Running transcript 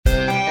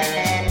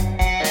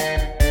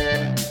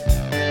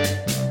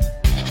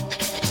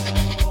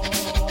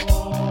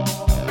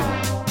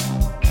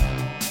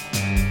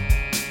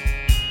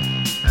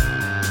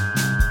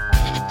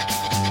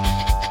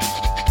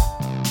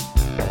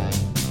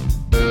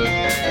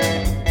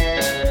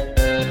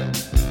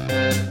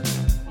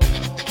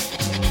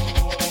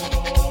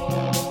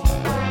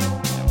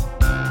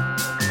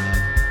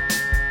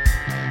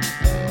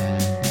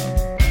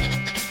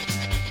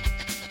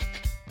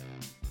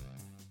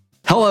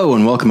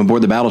welcome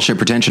aboard the Battleship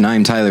Pretension.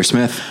 I'm Tyler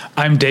Smith.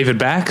 I'm David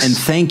Bax. And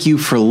thank you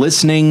for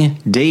listening,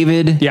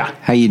 David. Yeah.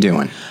 How you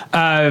doing?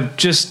 Once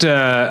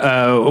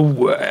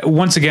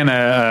again,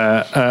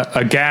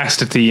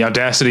 aghast at the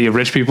audacity of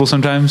rich people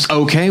sometimes.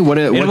 Okay. In a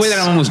way that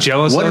I'm almost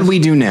jealous What of. did we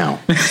do now?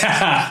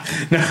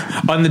 No,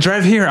 on the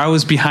drive here, I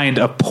was behind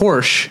a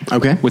Porsche.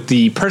 Okay. With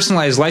the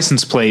personalized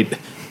license plate,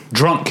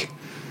 drunk.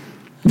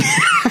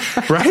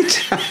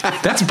 Right?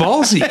 That's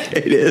ballsy.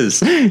 It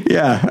is.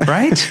 Yeah.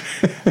 Right?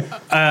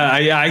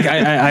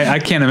 I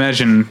can't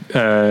imagine,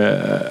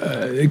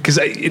 because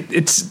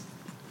it's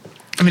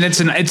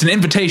an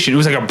invitation. It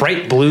was like a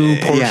bright blue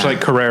Porsche, like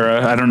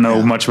Carrera. I don't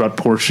know much about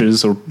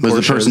Porsches or Was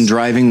the person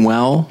driving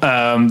well?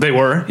 They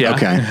were. Yeah.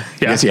 Okay. Yeah.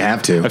 I guess you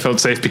have to. I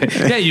felt safe.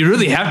 Yeah, you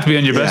really have to be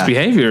on your best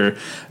behavior.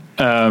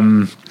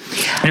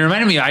 It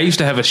reminded me, I used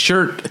to have a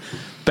shirt.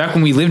 Back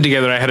when we lived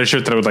together, I had a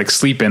shirt that I would like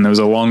sleep in. There was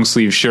a long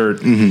sleeve shirt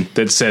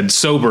that said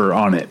sober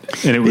on it.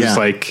 And it was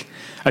like,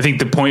 I think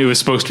the point, it was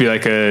supposed to be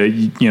like a,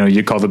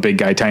 you call the big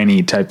guy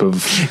tiny type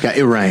of,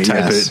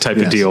 type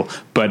of deal.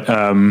 But,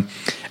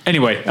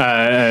 anyway,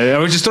 I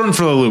was just thrown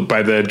for the loop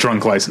by the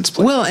drunk license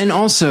plate. Well, and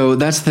also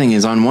that's the thing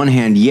is, on one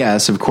hand,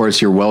 yes, of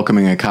course you're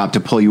welcoming a cop to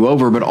pull you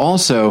over, but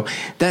also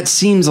that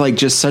seems like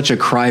just such a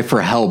cry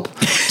for help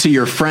to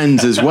your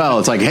friends as well.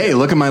 It's like, hey,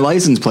 look at my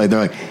license plate.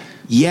 They're like,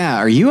 yeah,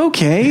 are you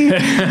okay?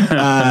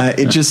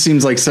 It just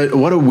seems like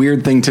what a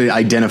weird thing to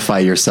identify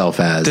yourself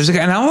as. There's a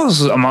guy,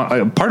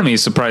 and part of me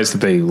is surprised that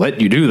they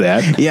let you do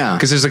that. Yeah,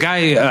 because there's a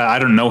guy, I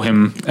don't know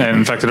him, and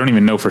in fact, I don't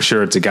even know for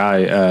sure it's a guy.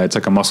 It's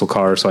like a muscle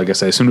car, so I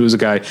guess I assumed it was a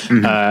guy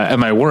at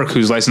my work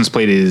whose license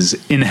plate is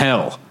in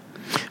hell.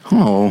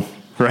 Oh,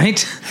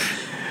 right.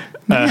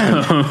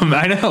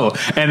 I know,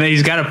 and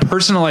he's got a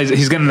personalized.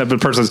 He's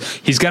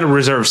got a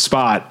reserved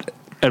spot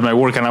at my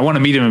work, and I want to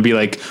meet him and be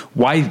like,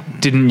 why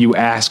didn't you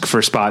ask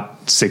for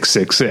spot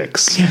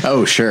 666?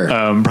 Oh, sure.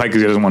 Probably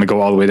because he doesn't want to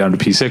go all the way down to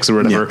P6 or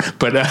whatever. Yeah.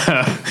 But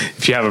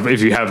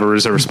if you have a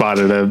reserve spot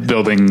at a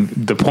building,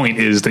 the point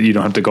is that you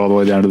don't have to go all the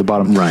way down to the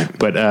bottom. Right.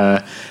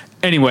 But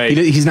anyway,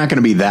 he's not going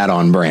to be that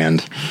on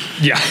brand.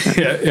 Yeah.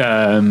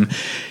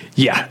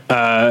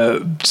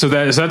 So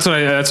that's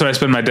what I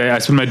spend my day. I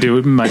spend my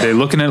day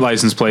looking at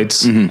license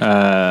plates.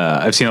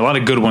 I've seen a lot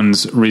of good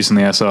ones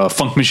recently. I saw a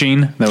Funk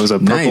Machine. That was a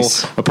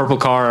purple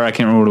car. I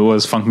can't remember what it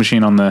was. Funk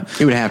Machine on the.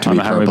 It would have to be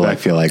purple. I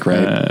feel like,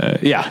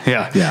 right?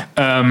 Yeah.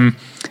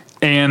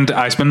 And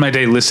I spend my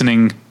day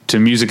listening to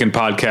music and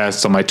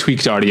podcasts on my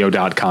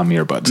tweakedaudio.com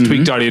earbuds.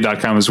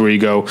 Tweakedaudio.com is where you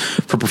go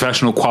for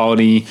professional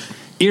quality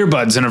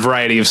earbuds in a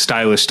variety of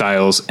stylish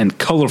styles and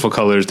colorful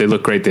colors. They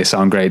look great. They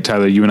sound great.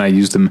 Tyler, you and I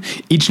use them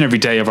each and every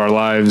day of our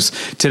lives.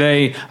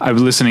 Today, I'm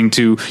listening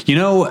to,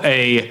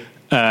 I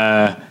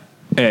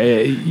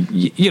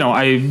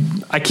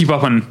keep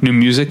up on new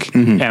music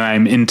and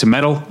I'm into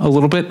metal a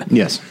little bit.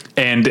 Yes.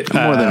 And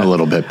more than a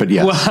little bit, but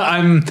yes. Well,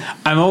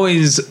 I'm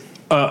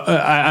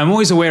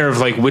always aware of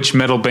like which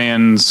metal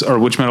bands or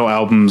which metal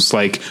albums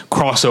like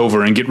cross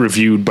over and get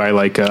reviewed by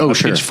like a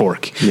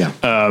Pitchfork. Yeah.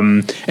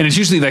 And it's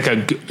usually like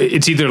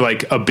it's either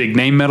like a big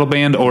name metal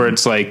band or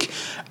it's like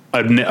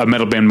a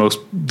metal band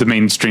the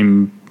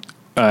mainstream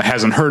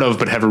hasn't heard of,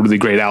 but have a really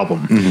great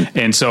album.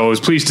 And so I was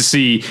pleased to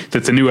see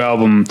that the new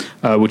album,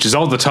 which is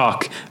all the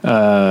talk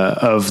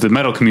of the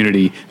metal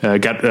community,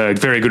 got a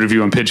very good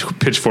review on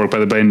Pitchfork by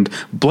the band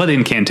Blood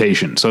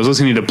Incantation. So I was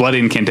listening to Blood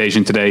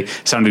Incantation today.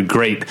 Sounded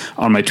great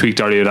on my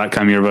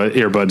tweakedaudio.com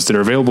earbuds that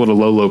are available at a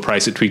low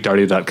price at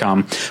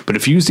tweakedaudio.com. But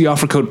if you use the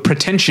offer code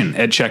PRETENSION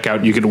at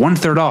checkout, you get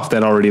 1/3 off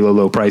that already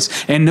low price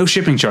and no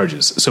shipping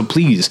charges. So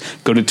please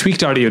go to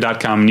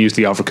tweakedaudio.com and use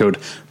the offer code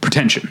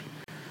PRETENSION.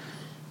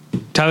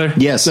 Tyler?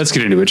 Yes. Let's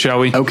get into it, shall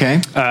we? Okay.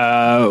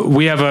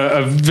 We have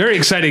a very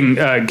exciting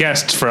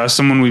guest for us,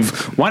 someone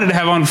we've wanted to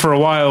have on for a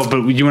while,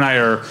 but you and I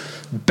are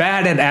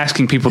bad at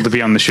asking people to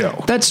be on the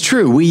show. That's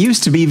true. We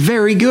used to be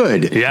very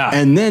good. Yeah.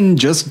 And then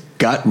just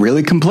got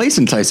really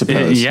complacent, I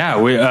suppose. Yeah.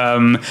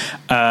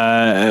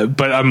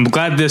 But I'm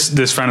glad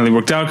this finally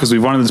worked out because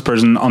we've wanted this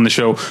person on the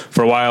show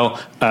for a while.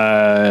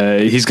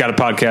 He's got a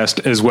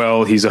podcast as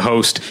well. He's a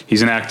host.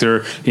 He's an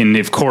actor. And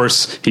of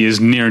course, he is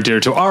near and dear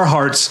to our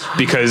hearts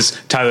because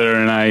Tyler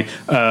and I,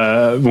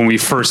 when we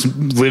first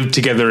lived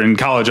together in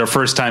college, our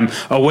first time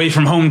away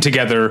from home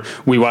together,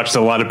 we watched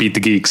a lot of Beat the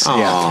Geeks.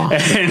 Yeah.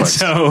 And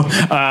so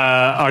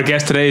our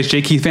guest today is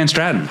J. Keith Van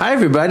Straaten. Hi,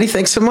 everybody.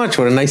 Thanks so much.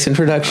 What a nice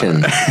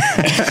introduction.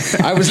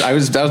 That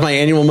was my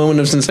annual moment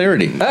of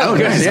sincerity. Oh,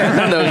 nice.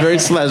 Yeah,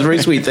 that was very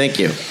sweet. Thank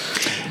you.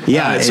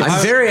 Yeah,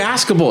 I'm very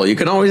askable. You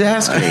can always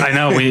ask me. I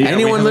know.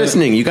 Anyone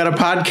listening, you got a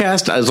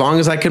podcast? As long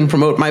as I can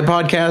promote my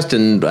podcast,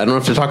 and I don't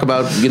have to talk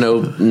about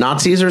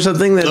Nazis or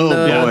something. Then,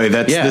 boy,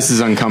 this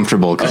is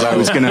uncomfortable because I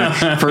was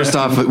gonna. First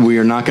off, we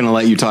are not going to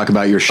let you talk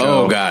about your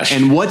show. Oh gosh!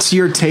 And what's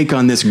your take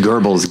on this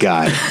Goebbels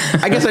guy?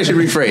 I guess I should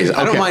rephrase.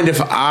 I don't mind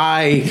if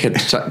I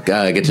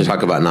get to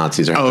talk about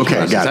Nazis or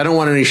Nazis. I don't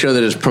want any show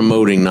that is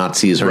promoting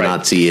Nazis or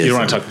Nazism. You don't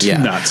want to talk to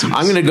Nazis.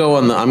 I'm going to go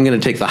I'm going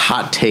to take the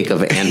hot take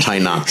of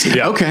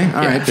anti-Nazi. Okay,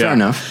 all right. Fair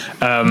enough.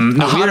 A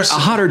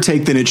hotter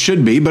take than it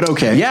should be, but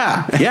okay.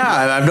 Yeah,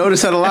 I've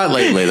noticed that a lot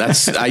lately.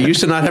 I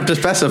used to not have to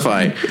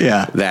specify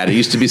that. It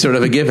used to be sort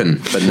of a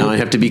given, but now I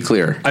have to be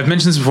clear. I've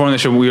mentioned this before on the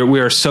show. We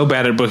are so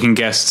bad at booking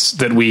guests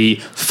that we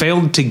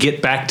failed to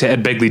get back to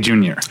Ed Begley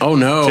Jr. Oh,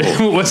 no.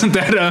 Wasn't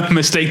that a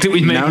mistake that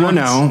we made?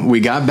 No. We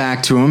got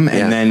back to him,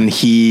 and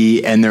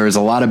then there was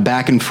a lot of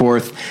back and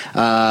forth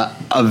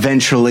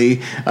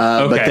eventually,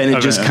 but then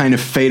it just kind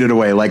of faded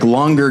away, like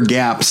longer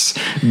gaps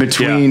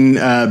between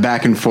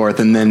back and forth,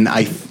 and then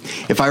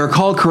if I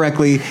recall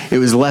correctly, it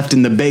was left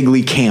in the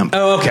Begley camp.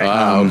 Oh, okay.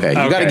 Okay.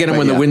 You got to get him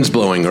when the wind's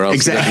blowing, or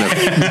else he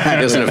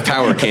doesn't have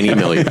power, can't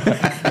email you.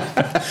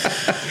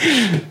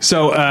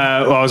 So,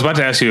 I was about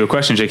to ask you a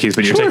question, Jay Keith,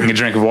 but you're taking a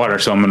drink of water,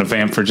 so I'm going to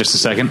vamp for just a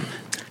second.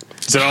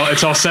 Is it all?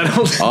 It's all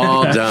settled.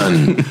 All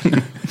done.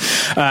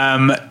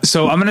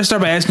 So I'm going to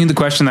start by asking you the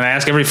question that I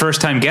ask every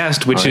first-time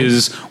guest, which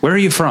is, where are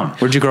you from?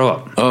 Where'd you grow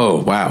up?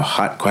 Oh, wow.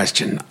 Hot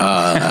question.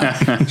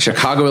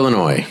 Chicago,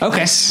 Illinois.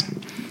 Okay.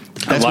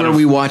 That's where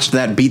we watched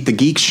that Beat the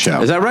Geeks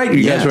show. Is that right?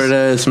 You guys were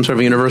at some sort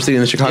of university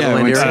in the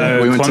Chicagoland area?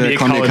 We went to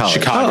Columbia College.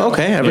 Chicago. Oh,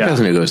 okay. I have a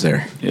cousin who goes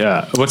there.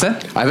 Yeah. What's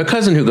that? I have a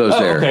cousin who goes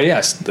there. Okay,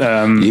 yes.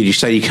 Did you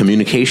study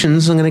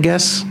communications, I'm going to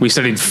guess? We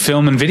studied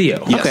film and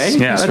video. Yes. Okay.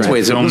 Yeah, that's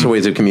ways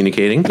of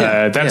communicating.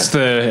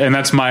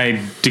 That's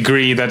my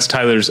degree. That's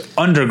Tyler's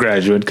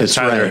undergraduate, because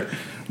Tyler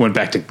went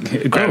back to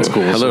grad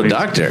school. Hello,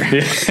 doctor.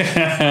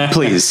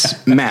 Please,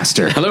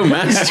 master. Hello,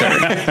 master.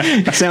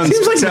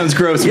 sounds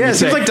gross. Yeah, it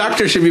seems like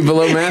doctor should be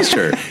below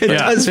master. It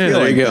does feel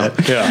like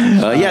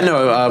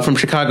that. From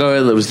Chicago.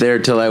 I was there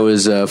till I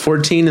was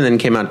 14, and then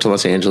came out to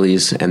Los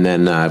Angeles, and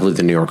then I've lived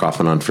in New York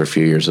off and on for a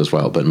few years as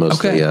well, but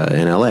mostly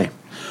in LA.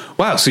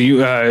 Wow. So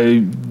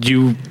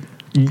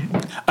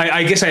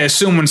I guess I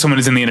assume when someone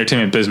is in the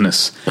entertainment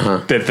business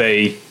that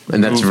they...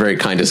 And that's a very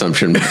kind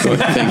assumption.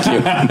 Thank you.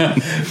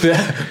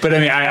 But I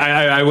mean,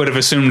 I would have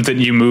assumed that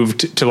you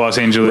moved to Los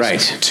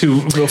Angeles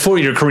for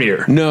your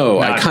career. No,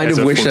 I kind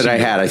of wish that I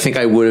had. I think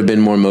I would have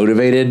been more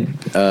motivated.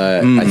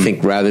 I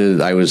think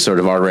rather I was sort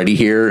of already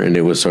here, and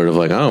it was sort of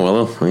like, oh,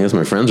 well, I guess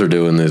my friends are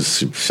doing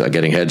this,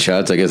 getting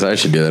headshots. I guess I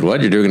should do that.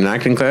 What, you're doing an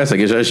acting class? I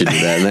guess I should do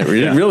that. And that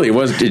really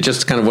was, it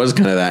just kind of was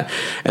kind of that.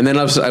 And then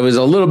I was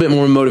a little bit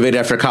more motivated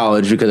after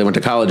college, because I went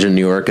to college in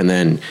New York, and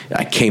then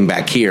I came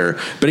back here.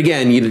 But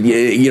again,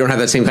 you don't have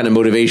that same kind of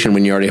motivation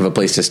when you already have a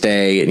place to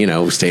stay.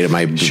 Stayed at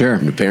my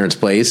parents'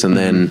 place, and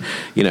then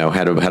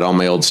had all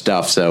my old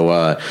stuff.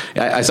 So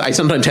I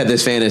sometimes had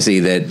this fantasy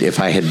that if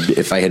I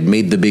had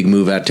made the big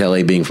move out to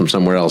LA, being from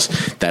somewhere else,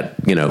 that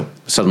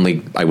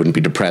suddenly I wouldn't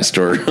be depressed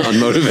or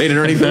unmotivated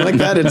or anything like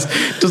that. It's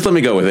just, let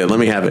me go with it. Let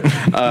me have it.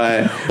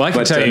 Well, I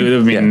can tell you.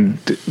 I mean,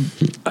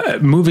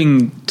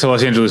 moving to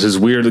Los Angeles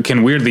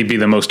can weirdly be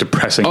the most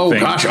depressing thing. Oh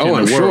gosh! Oh,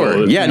 I'm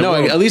sure. Yeah, no.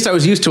 At least I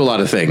was used to a lot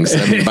of things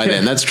by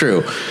then. That's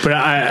true. But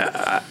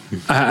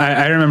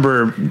I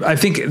remember, I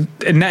think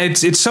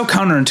it's so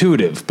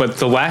counterintuitive, but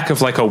the lack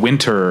of like a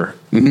winter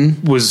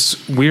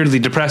was weirdly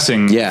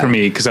depressing for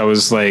me, because I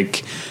was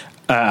like,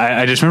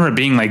 I just remember it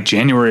being like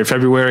January or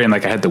February, and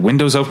like I had the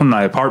windows open in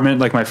my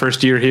apartment, like my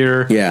first year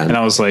here. Yeah. And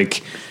I was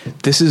like,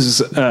 this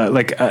is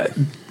I'm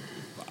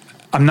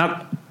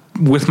not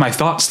with my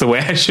thoughts the way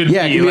I should be.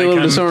 Yeah, it can be a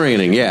little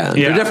disorienting. Yeah.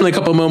 There are definitely a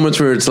couple moments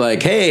where it's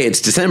like, hey, it's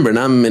December and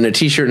I'm in a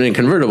t-shirt and a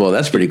convertible.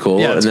 That's pretty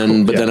cool. Yeah,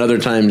 then other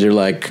times you're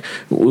like,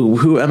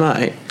 who am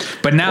I?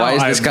 But now, why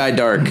is the sky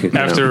dark?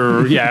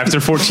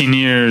 After 14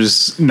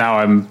 years, now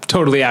I'm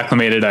totally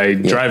acclimated. I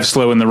drive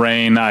slow in the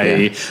rain.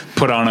 I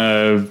put on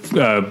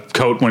a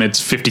coat when it's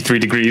 53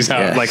 degrees out.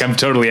 Yes. Like, I'm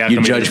totally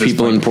acclimated. You judge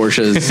people in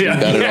Porsches. You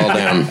got it all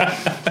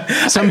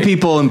down. Some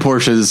people in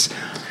Porsches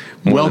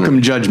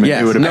welcome judgment.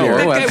 Yes. It would appear.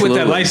 That guy with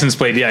that license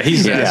plate,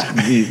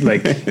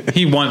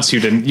 he wants you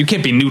to. You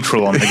can't be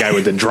neutral on the guy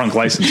with the drunk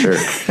license.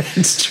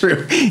 It's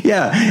true.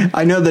 Yeah,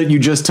 I know that you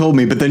just told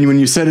me, but then when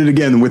you said it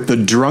again with the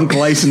drunk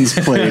license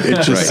plate,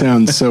 it just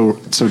sounds so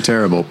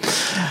terrible.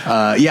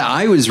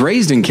 I was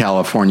raised in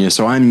California,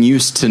 so I'm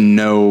used to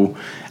know.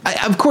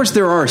 Of course,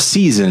 there are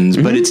seasons,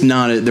 but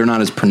they're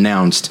not as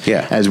pronounced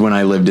as when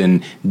I lived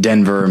in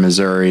Denver,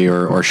 Missouri,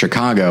 or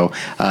Chicago,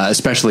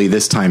 especially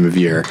this time of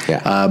year.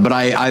 But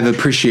I've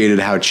appreciated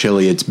how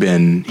chilly it's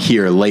been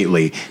here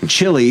lately.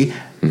 Chilly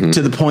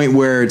to the point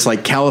where it's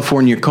like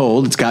California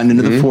cold. It's gotten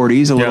into the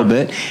 40s a little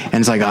bit, and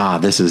it's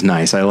like, this is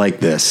nice. I like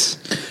this.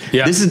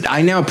 Yeah.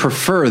 I now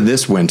prefer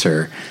this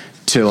winter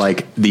to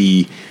like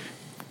the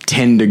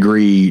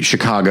 10-degree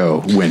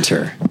Chicago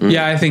winter.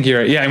 Yeah, I think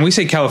you're right. Yeah, and we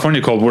say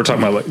California cold, we're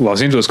talking about like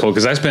Los Angeles cold,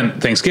 because I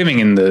spent Thanksgiving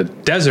in the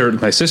desert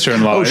with my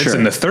sister-in-law. It's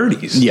in the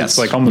 30s. Yes. It's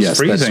like almost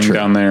freezing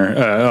down there,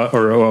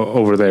 or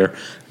over there.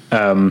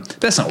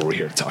 That's not what we're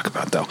here to talk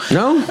about, though.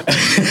 No,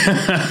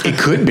 it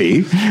could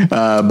be,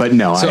 but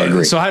no, I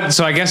agree. So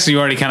I guess you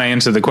already kind of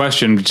answered the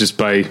question just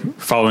by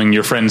following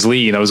your friend's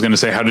lead. I was going to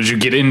say, how did you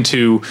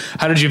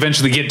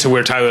eventually get to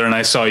where Tyler and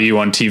I saw you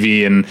on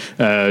TV in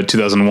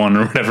 2001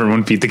 or whatever,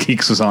 when Beat the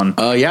Geeks was on?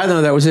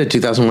 That was it,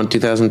 2001,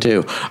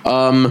 2002.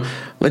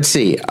 Let's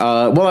see.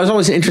 Well, I was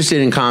always interested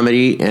in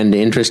comedy and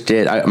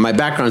my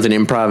background's in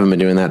improv. I've been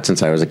doing that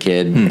since I was a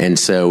kid. And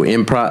so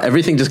improv,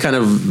 everything just kind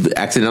of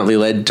accidentally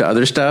led to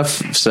other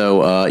stuff.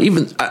 So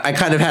even I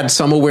kind of had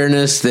some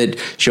awareness that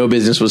show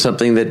business was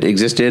something that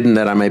existed and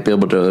that I might be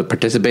able to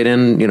participate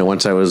in,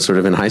 once I was sort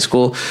of in high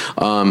school.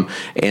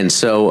 And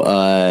so,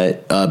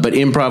 but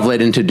improv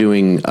led into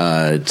doing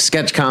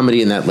sketch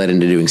comedy, and that led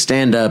into doing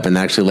stand-up, and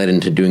that actually led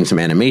into doing some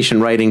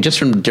animation writing, just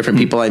from different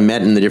people I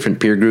met in the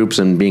different peer groups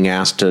and being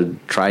asked to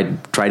try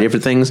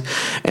different things.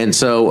 And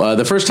so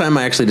the first time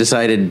I actually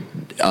decided,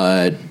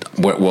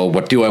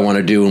 what do I want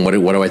to do and what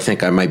do I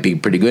think I might be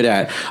pretty good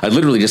at, I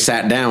literally just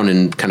sat down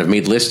and kind of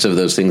made lists of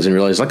those things and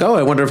realized, like, oh,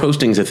 I wonder if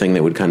hosting's a thing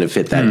that would kind of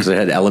fit that, because it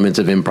had elements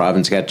of improv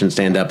and sketch and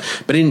stand-up,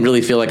 but I didn't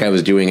really feel like I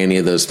was doing any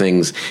of those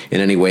things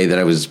in any way that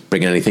I was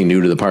bringing anything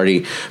new to the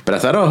party. But I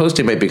thought, oh,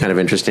 hosting might be kind of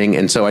interesting.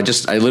 And so I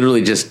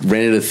literally just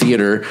rented a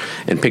theater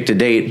and picked a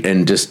date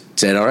and just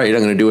said, all right,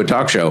 I'm going to do a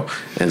talk show.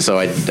 And so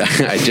I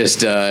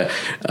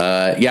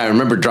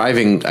remember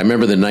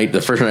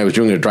the first night I was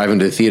doing it, driving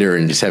to the theater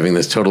and just having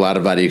this total out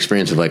of body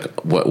experience of like,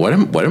 what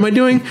am I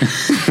doing?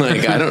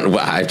 Like,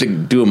 I have to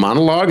do a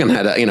monologue, and I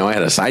had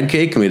a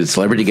sidekick, and we had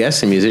celebrity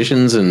guests and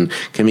musicians and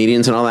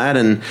comedians and all that.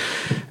 And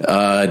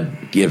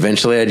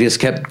eventually I just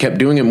kept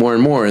doing it more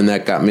and more. And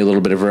that got me a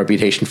little bit of a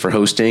reputation for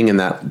hosting.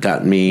 And that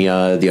got me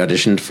the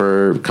audition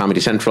for Comedy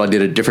Central. I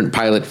did a different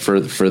pilot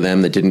for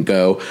them that didn't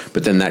go,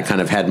 but then that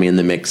kind of had me in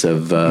the mix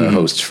of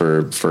hosts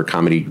for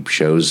comedy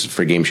shows,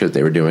 for game shows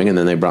they were doing. And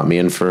then they brought me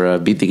in for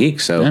Beat the Geek.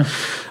 So,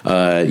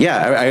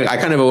 I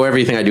kind of owe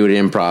everything I do to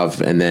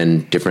improv, and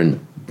then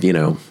different,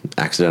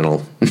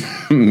 accidental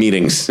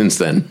meetings since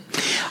then.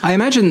 I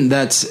imagine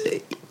that's,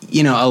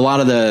 a lot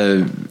of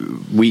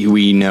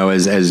we know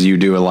as you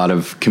do, a lot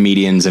of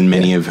comedians, and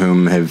many of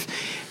whom have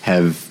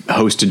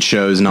hosted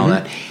shows and all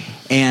that.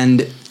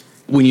 And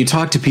when you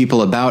talk to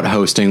people about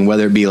hosting,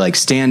 whether it be like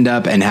stand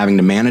up and having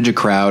to manage a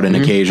crowd and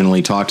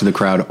occasionally talk to the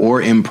crowd,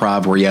 or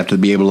improv where you have to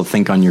be able to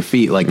think on your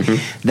feet, like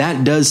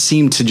that does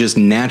seem to just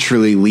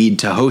naturally lead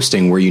to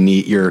hosting, where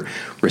you're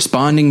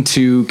responding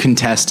to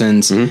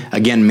contestants,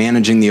 again,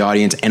 managing the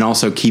audience, and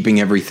also keeping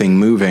everything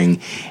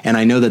moving. And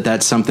I know that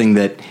that's something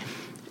that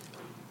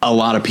a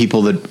lot of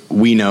people that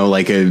we know,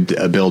 like a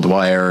Bill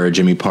Dwyer or a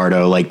Jimmy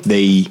Pardo, like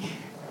they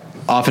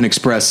often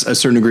express a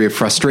certain degree of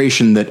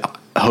frustration that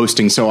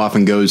hosting so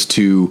often goes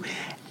to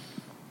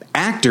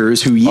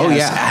actors who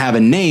have a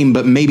name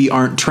but maybe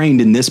aren't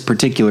trained in this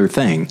particular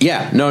thing.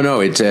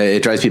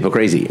 It drives people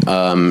crazy,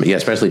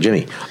 especially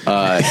Jimmy.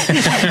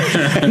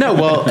 And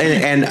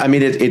I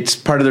mean it's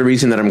part of the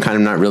reason that I'm kind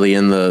of not really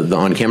in the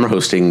on-camera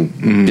hosting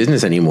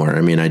business anymore.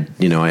 I mean,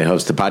 I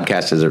host the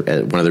podcast as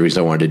one of the reasons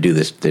I wanted to do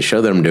this show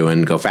that I'm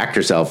doing, Go Fact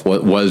Yourself,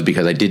 was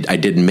because I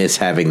did miss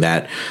having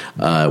that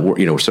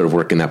sort of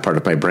work in that part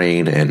of my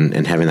brain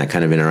and having that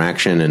kind of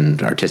interaction and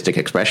artistic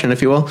expression,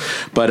 if you will.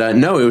 But it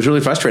was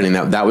really frustrating.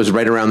 That was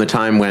right around the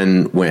time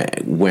when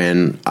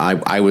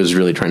I was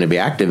really trying to be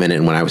active in it,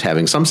 and when I was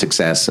having some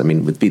success. I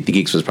mean, with Beat the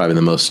Geeks was probably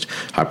the most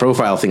high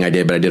profile thing I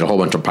did, but I did a whole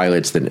bunch of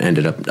pilots that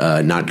ended up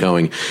not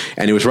going.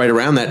 And it was right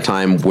around that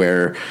time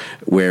where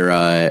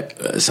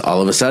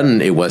all of a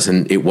sudden it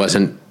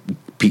wasn't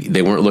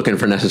they weren't looking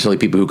for necessarily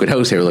people who could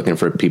host. They were looking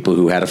for people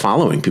who had a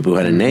following, people who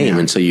had a name.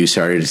 And so you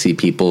started to see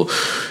people,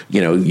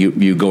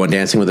 you go on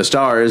Dancing with the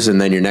Stars,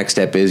 and then your next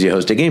step is you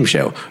host a game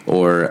show,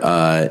 or,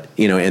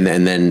 and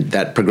then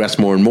that progressed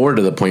more and more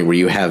to the point where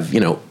you have,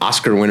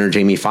 Oscar winner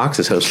Jamie Foxx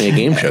is hosting a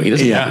game show. He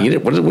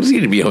doesn't, what does he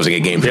need to be hosting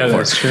a game show for?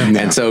 That's true.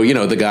 And so,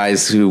 the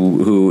guys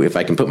who, if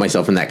I can put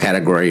myself in that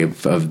category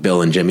of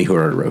Bill and Jimmy, who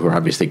are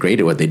obviously great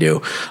at what they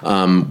do,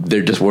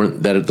 there just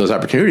weren't those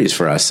opportunities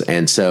for us.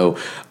 And so,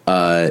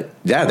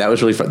 that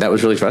was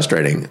really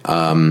frustrating.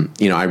 I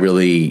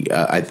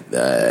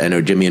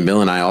know Jimmy and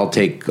Bill and I'll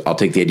take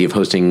the idea of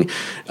hosting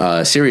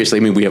seriously.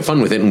 I mean, we have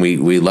fun with it, and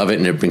we love it,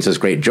 and it brings us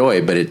great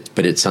joy. But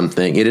it's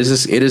something. It is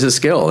a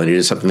skill, and it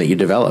is something that you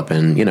develop.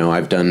 And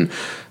I've done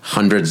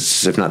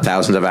hundreds, if not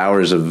thousands, of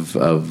hours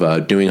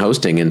of doing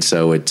hosting, and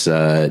so it's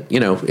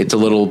it's a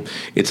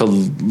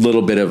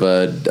little bit of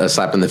a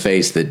slap in the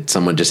face that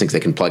someone just thinks they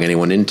can plug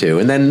anyone into.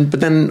 But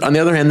then on the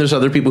other hand, there's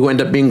other people who end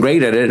up being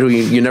great at it who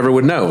you never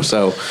would know.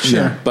 So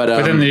sure, but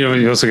then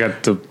you also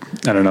got the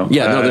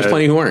there's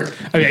plenty who aren't.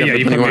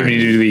 You probably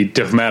need to be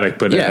diplomatic,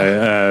 but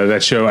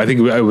that show, I think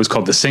it was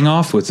called The Sing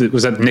Off. Was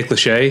that Nick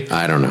Lachey?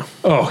 I don't know.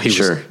 Oh, he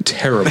was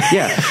terrible.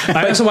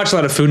 I also watch a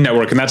lot of Food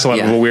Network, and that's a lot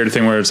of a weird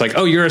thing where it's like,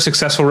 oh, you're a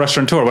successful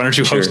restaurateur. Why don't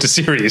you host a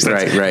series?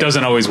 That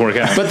doesn't always work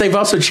out. But they've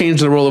also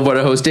changed the role of what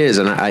a host is,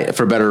 and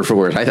for better or for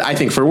worse. I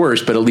think for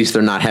worse, but at least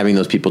they're not having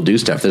those people do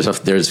stuff.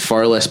 There's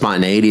far less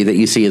spontaneity that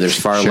you see. There's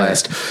far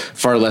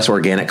less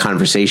organic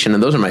conversation,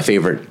 and those are my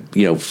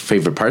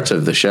favorite parts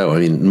of the show. I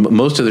mean,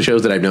 most of the show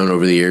shows that I've known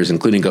over the years,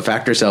 including Go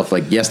Fact Yourself,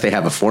 like, yes, they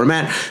have a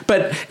format,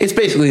 but it's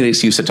basically an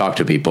excuse to talk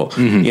to people,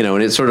 you know,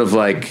 and it's sort of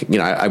like, you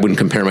know, I wouldn't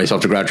compare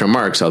myself to Groucho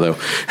Marx, although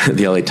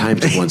the LA Times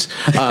did once.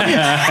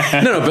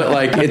 No, but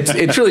like,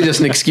 it's really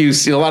just an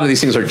excuse. You know, a lot of these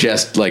things are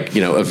just like,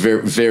 you know, a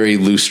very, very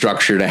loose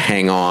structure to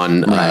hang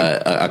on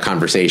a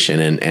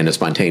conversation and a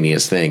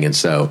spontaneous thing. And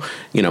so,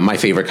 you know, my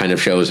favorite kind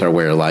of shows are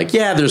where, like,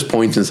 yeah, there's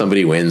points and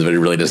somebody wins, but it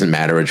really doesn't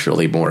matter. It's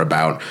really more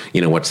about,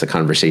 you know, what's the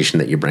conversation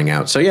that you bring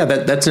out. So yeah,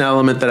 that's an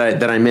element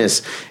that I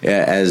miss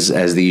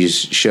as these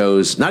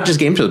shows, not just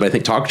game shows, but I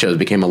think talk shows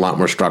became a lot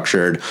more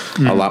structured,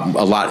 a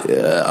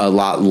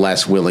lot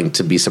less willing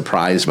to be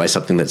surprised by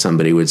something that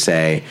somebody would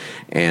say.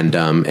 And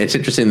it's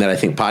interesting that I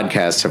think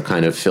podcasts have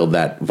kind of filled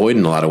that void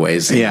in a lot of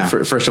ways. Yeah.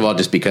 First of all,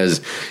 just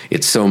because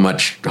it's so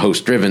much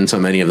host driven, so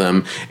many of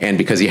them, and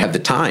because you have the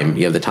time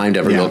to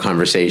have a real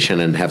conversation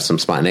and have some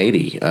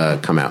spontaneity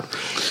come out.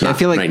 Not I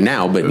feel like right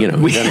now, but you know,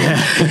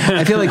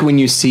 I feel like when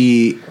you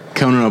see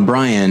Conan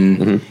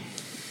O'Brien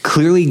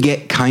clearly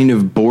get kind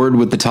of bored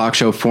with the talk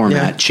show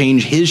format,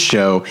 change his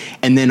show,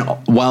 and then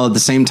while at the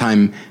same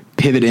time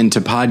pivot into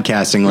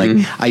podcasting,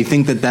 like I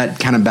think that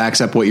kind of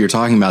backs up what you're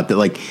talking about, that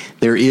like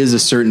there is a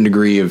certain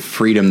degree of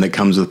freedom that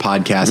comes with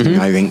podcasting.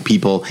 I think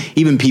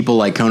even people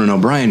like Conan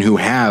O'Brien, who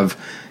have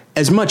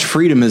as much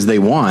freedom as they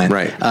want,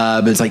 right?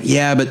 But it's like,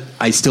 yeah, but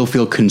I still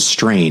feel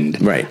constrained,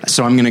 right?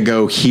 So I'm going to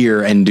go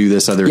here and do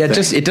this other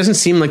thing. It doesn't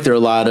seem like there are a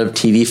lot of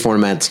TV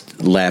formats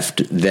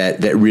left that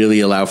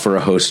really allow for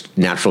a host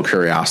natural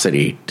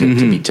curiosity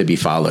to be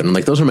followed. And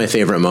like, those are my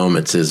favorite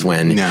moments, is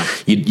when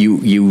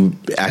you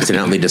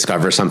accidentally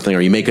discover something,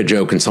 or you make a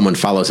joke and someone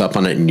follows up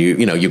on it, and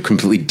you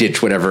completely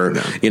ditch whatever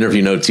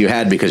interview notes you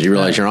had because you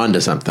realize you're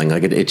onto something.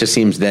 Like, it just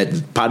seems that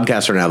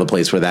podcasts are now the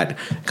place where that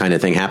kind of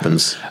thing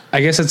happens.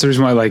 I guess that's the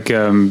reason why, like,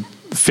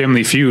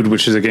 Family Feud,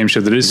 which is a game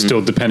show that is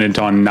still dependent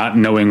on not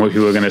knowing what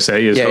people are going to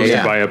say, is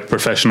hosted by a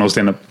professional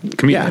stand-up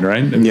comedian,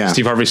 right? Yeah.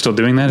 Steve Harvey's still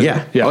doing that?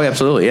 Yeah. Oh,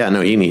 absolutely. Yeah. No,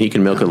 he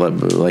can milk it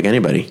like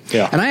anybody.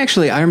 Yeah. And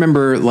I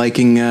remember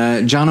liking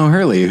John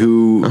O'Hurley,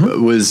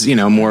 who was,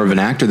 more of an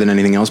actor than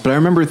anything else, but I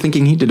remember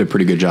thinking he did a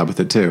pretty good job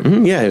with it too.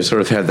 Yeah, he sort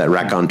of had that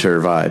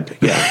raconteur vibe.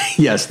 Yeah.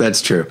 Yes,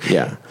 that's true.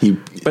 Yeah. He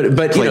played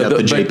up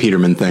the Jay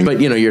Peterman thing.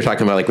 But, you're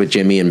talking about, like, with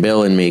Jimmy and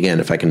Bill and me, again,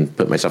 if I can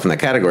put myself in that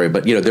category,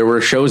 but, there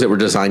were shows that were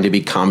designed to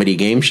be comedy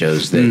game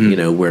shows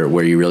that,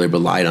 where you really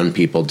relied on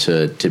people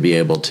to be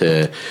able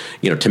to,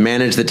 to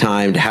manage the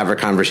time, to have a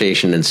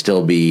conversation, and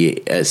still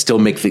make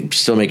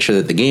sure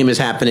that the game is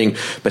happening,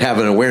 but have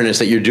an awareness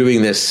that you're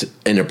doing this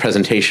in a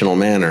presentational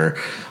manner.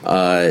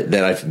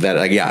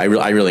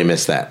 I really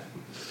miss that.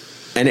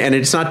 And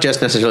it's not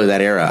just necessarily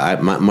that era.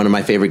 One of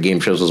my favorite game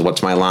shows was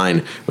What's My Line,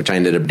 which I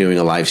ended up doing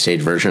a live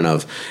stage version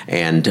of.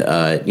 And,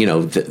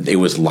 it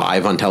was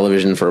live on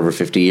television for over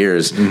 50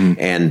 years.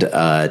 And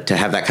to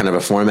have that kind of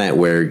a format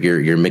where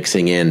you're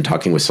mixing in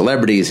talking with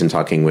celebrities and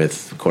talking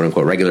with, quote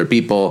unquote, regular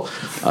people,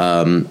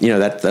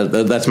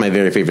 that's my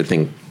very favorite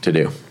thing to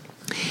do.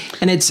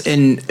 And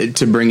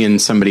to bring in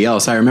somebody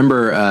else, I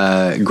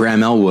remember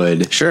Graham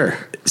Elwood. Sure.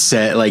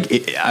 Said,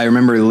 I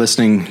remember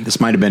listening,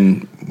 this might have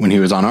been when he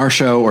was on our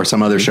show or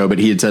some other show, but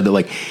he had said that,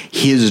 like,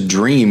 his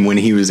dream when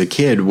he was a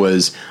kid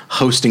was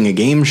hosting a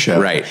game show.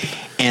 Right.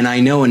 And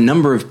I know a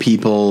number of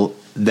people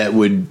that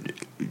would,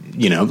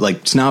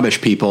 like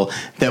snobbish people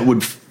that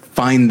would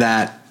find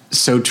that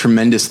so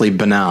tremendously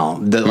banal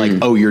that, like,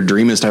 oh, your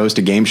dream is to host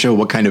a game show?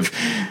 What kind of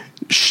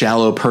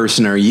shallow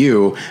person are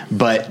you?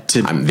 But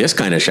I'm this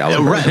kind of shallow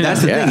person. Right.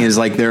 That's the thing, is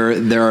like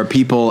there are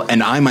people,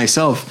 and I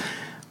myself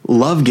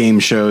love game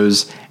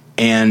shows,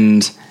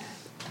 and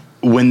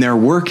when they're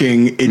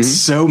working, it's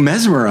so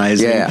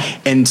mesmerizing. Yeah.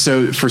 And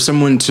so for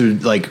someone to,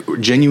 like,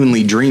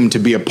 genuinely dream to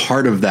be a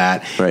part of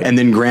that, right, and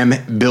then Graham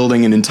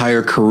building an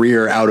entire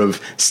career out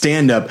of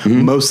stand-up,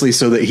 mostly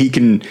so that he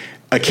can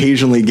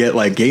occasionally get,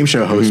 like, game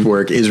show host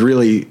work, is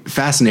really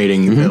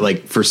fascinating.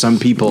 Like, for some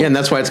people, and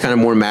that's why it's kind of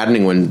more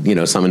maddening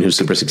when someone who's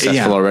super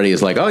successful already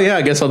is like, oh yeah,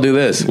 I guess I'll do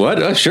this.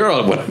 What?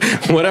 Sure,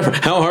 whatever.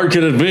 How hard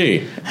could it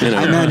be?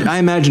 I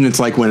imagine it's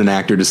like when an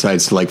actor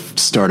decides to, like,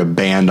 start a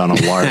band on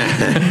a lark,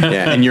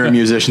 and you're a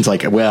musician's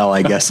like, well,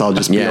 I guess I'll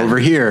just be over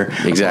here.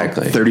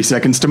 Exactly. 30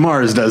 Seconds to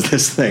Mars does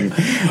this thing.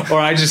 Or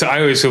I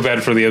always feel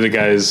bad for the other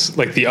guys,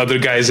 like the other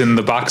guys in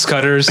the box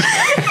cutters,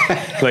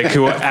 like,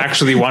 who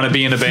actually want to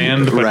be in a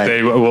band, but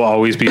they will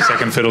always be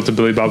second fiddle to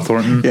Billy Bob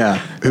Thornton.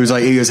 Yeah,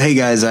 he goes, hey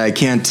guys, I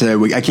can't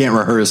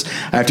rehearse.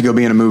 I have to go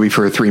be in a movie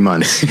for 3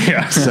 months.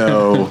 Yeah.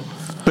 So,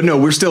 but no,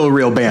 we're still a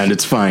real band.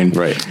 It's fine.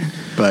 Right.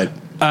 But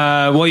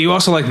well, you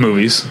also like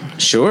movies,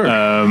 sure.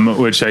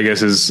 Which I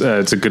guess is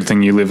it's a good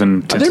thing you live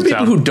in. Are there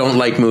people who don't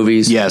like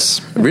movies? Yes.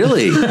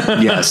 Really?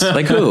 Yes.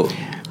 Like who?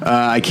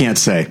 I can't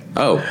say.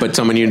 Oh, but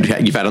someone you've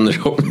had on the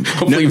show.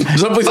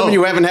 Hopefully someone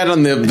you haven't had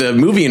on the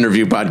movie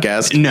interview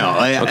podcast. No,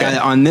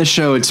 on this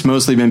show, it's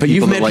mostly been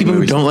people that like movies.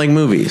 Who don't like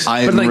movies.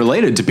 I've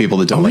related to people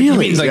that don't like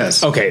movies. Like,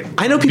 yes. Okay.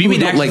 I know people who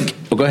don't like.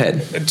 Oh, go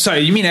ahead. Sorry,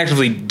 you mean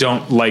actively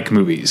don't like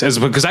movies?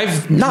 Because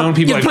I've known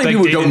people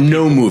who don't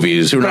know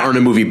movies, who aren't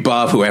a movie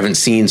buff, who haven't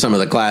seen some of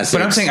the classics.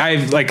 But I'm saying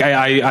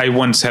I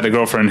once had a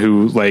girlfriend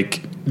who,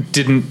 like,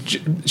 didn't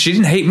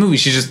hate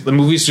movies. The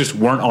movies just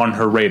weren't on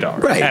her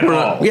radar at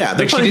all. Yeah,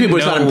 there's plenty of people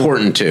it's not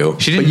important to.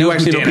 She didn't know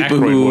actually know people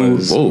who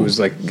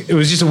it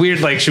was just a weird,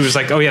 like, she was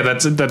like, oh yeah,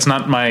 that's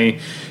not my.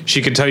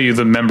 She could tell you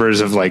the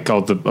members of like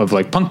all of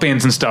like punk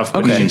bands and stuff,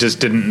 but she just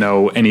didn't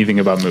know anything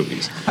about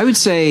movies. I would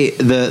say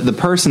the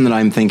person that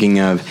I'm thinking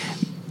of,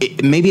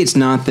 maybe it's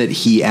not that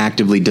he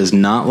actively does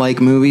not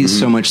like movies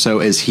so much so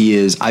as he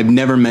is. I've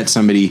never met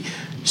somebody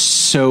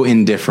so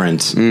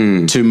indifferent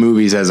to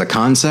movies as a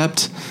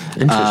concept.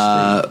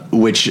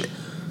 Which,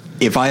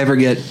 if I ever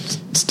get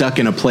stuck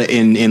in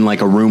in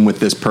like a room with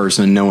this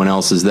person and no one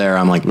else is there,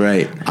 I'm like,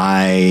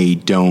 I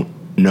don't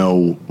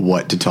know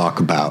what to talk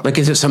about. Like,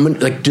 is it someone,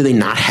 like, do they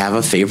not have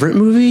a favorite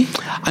movie?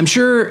 I'm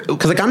sure,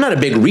 because like I'm not a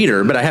big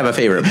reader, but I have a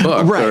favorite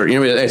book. Right.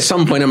 Or, at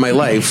some point in my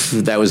life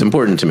that was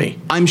important to me.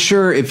 I'm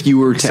sure if you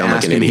were to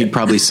ask him, he'd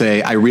probably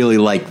say, I really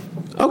like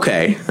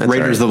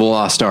Raiders of the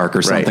Lost Ark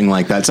or something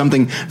like that.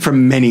 Something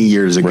from many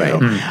years ago.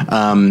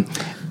 Right.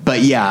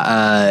 But but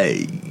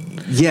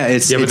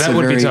that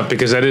would be tough,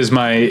 because that is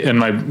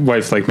my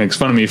wife like makes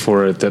fun of me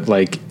for it, that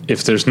like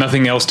if there's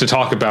nothing else to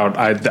talk about,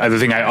 the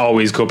thing I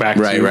always go back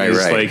to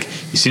is like,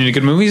 you seen any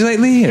good movies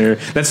lately? Or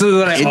that's the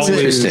that I always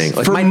interesting.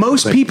 Like for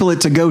most people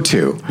it's a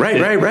go-to.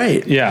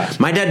 Right. Yeah.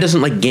 My dad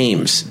doesn't like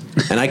games,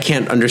 and I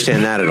can't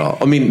understand that at all.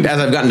 I mean, as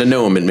I've gotten to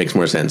know him, it makes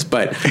more sense.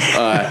 But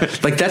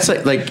like that's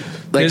like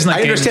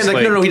I understand.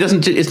 Like, no, he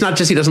doesn't. It's not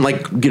just he doesn't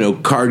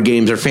like card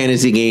games or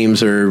fantasy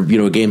games or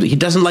games. He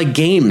doesn't like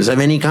games of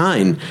any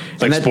kind.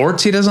 Like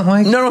sports, he doesn't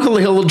like. No,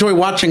 he'll enjoy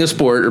watching a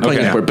sport or playing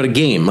a sport, but a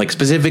game, like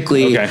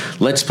specifically,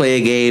 let's play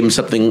a game,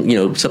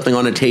 something something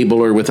on a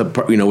table or with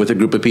a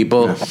group of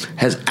people,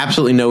 has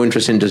absolutely no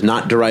interest in, does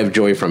not derive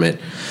joy from it.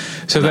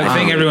 So that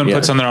thing everyone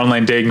puts on their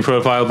online dating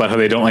profile about how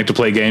they don't like to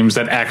play games,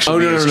 that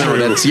actually is true.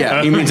 That's,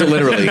 he means it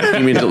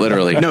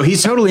literally. No,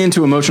 he's totally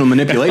into emotional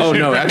manipulation. Oh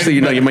no, actually,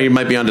 you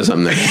might be onto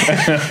something.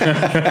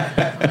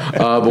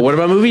 But what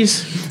about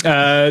movies?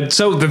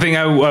 So the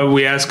thing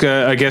we ask,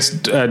 I guess,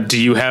 do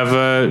you have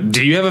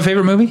a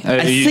favorite movie?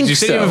 You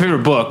said you have a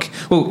favorite book.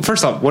 Well,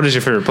 first off, what is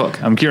your favorite book?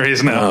 I'm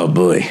curious now. Oh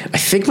boy, I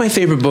think my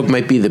favorite book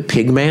might be The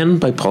Pigman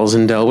by Paul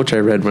Zindel, which I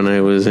read when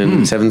I was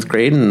in 7th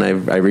grade, and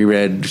I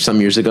reread some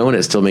years ago, and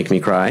it still makes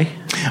me cry.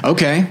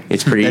 Okay,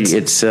 it's pretty.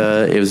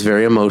 It was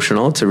very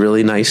emotional. It's a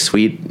really nice,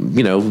 sweet,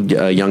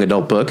 young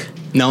adult book.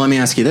 Now let me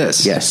ask you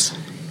this. Yes.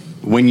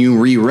 When you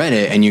reread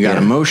it and you got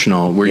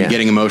emotional, were you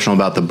getting emotional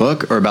about the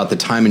book or about the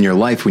time in your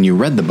life when you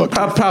read the book?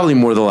 Probably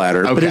more the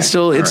latter, but it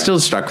still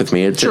struck with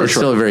me. It's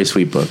still a very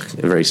sweet book.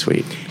 Very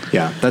sweet.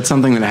 Yeah, that's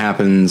something that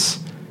happens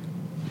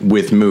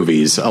with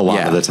movies a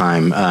lot of the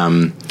time.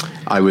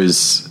 I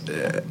was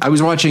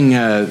watching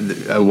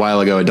a while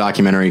ago a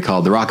documentary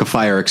called The Rock of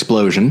Fire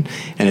Explosion,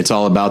 and it's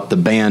all about the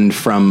band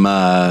from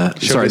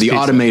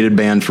automated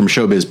band from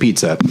Showbiz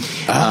Pizza.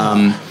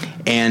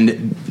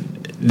 And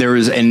there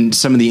was, and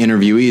some of the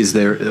interviewees,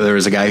 there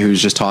was a guy who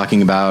was just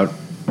talking about,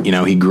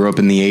 he grew up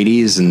in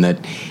the 80s and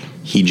that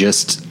he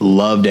just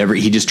loved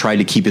he just tried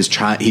to keep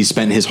he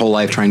spent his whole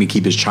life trying to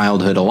keep his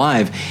childhood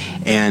alive.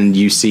 And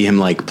you see him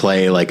like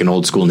play like an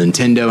old school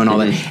Nintendo and all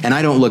that. And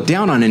I don't look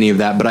down on any of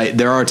that, but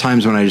there are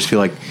times when I just feel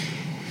like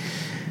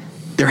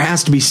there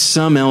has to be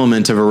some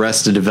element of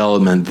Arrested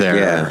Development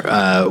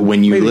there.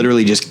 When you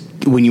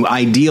when you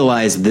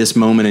idealize this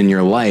moment in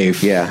your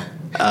life. Yeah.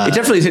 It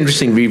definitely is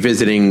interesting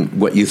revisiting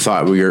what you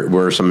thought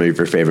were some of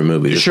your favorite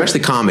movies, especially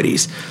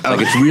comedies.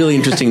 Like, it's really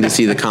interesting to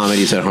see the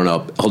comedies that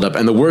hold up.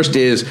 And the worst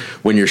is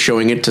when you're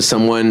showing it to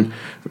someone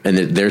and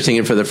they're seeing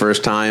it for the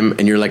first time,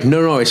 and you're like,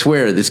 no, I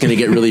swear it's going to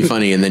get really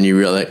funny. And then you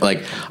realize,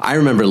 like, I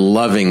remember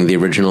loving the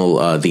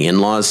original The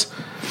In-Laws.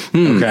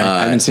 Okay,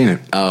 I haven't seen it.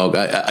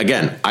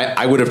 Again,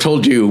 I would have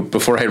told you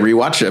before I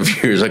rewatched it a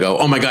few years ago.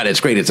 Oh my God, it's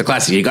great! It's a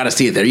classic. You got to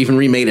see it. They even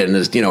remade it, and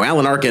it's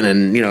Alan Arkin,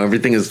 and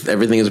everything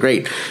is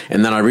great.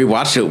 And then I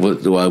rewatched it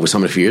with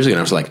someone a few years ago, and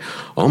I was like,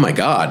 oh my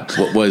God,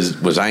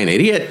 was I an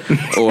idiot?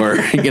 Or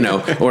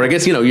or I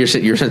guess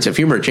your sense of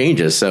humor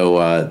changes.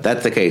 So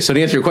that's the case. So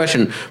to answer your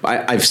question,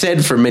 I've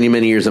said for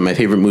many years that my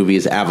favorite movie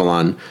is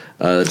Avalon,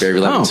 the Barry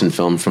Levinson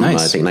film from I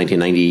think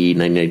 1990,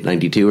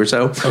 1992 or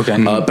so.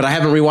 Okay, but I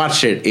haven't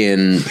rewatched it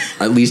in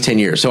at least 10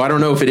 years, so I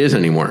don't know if it is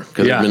anymore,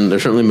 because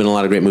there's certainly been a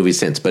lot of great movies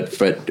since.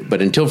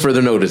 But until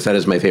further notice, that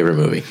is my favorite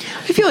movie.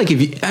 I feel like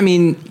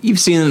you've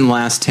seen it in the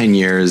last 10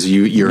 years.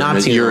 You're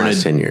not seen it in the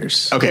last 10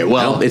 years. Okay,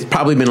 well, it's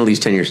probably been at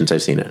least 10 years since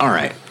I've seen it. All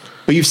right.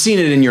 But you've seen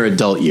it in your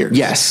adult years.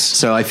 Yes.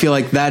 So I feel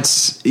like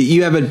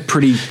you have a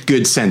pretty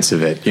good sense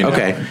of it.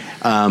 Okay.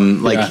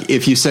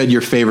 If you said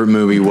your favorite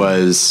movie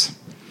was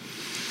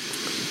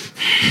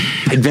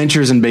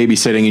Adventures in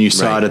Babysitting and you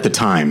saw it at the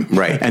time.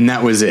 Right. And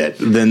that was it.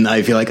 Then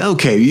I feel like,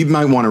 okay, you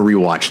might want to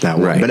rewatch that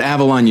one. Right. But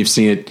Avalon, you've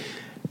seen it.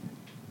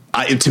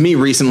 To me,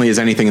 recently as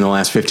anything in the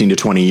last 15 to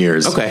 20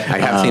 years. Okay, I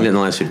have seen it in the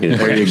last 15 to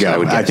 20 years. There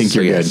you go. I think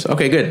you're good.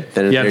 Okay, good.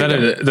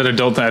 That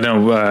adult, I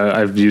know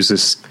I've used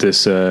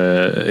this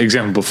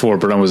example before,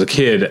 but when I was a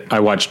kid, I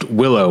watched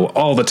Willow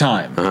all the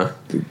time.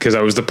 because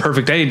I was the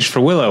perfect age for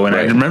Willow, and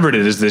I remembered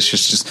it as this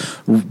just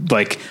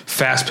like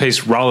fast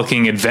paced,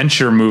 rollicking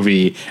adventure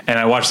movie. And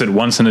I watched it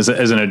once as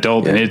an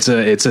adult, and it's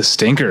a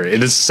stinker.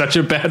 It is such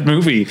a bad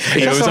movie.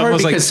 It was hard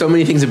because so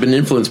many things have been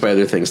influenced by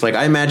other things. Like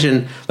I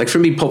imagine, like for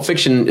me, Pulp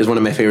Fiction is one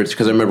of my favorites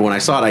because I remember when I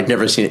saw it, I'd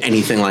never seen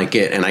anything like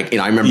it, and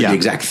I remember the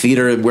exact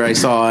theater where I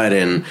saw it,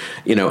 and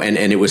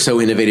and it was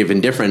so innovative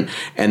and different.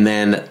 And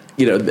then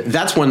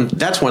that's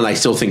one I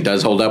still think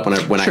does hold up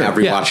when I have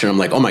rewatched it. I'm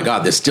like, oh my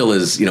god, this still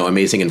is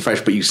amazing and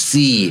fresh. But you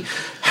see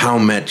how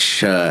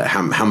much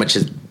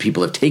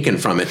people have taken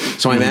from it.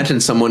 So I imagine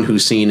someone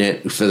who's seen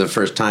it for the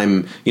first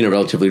time,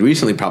 relatively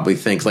recently, probably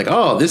thinks like,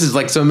 oh, this is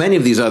like so many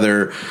of these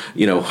other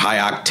high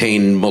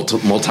octane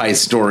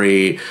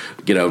multi-story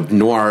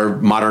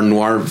modern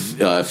noir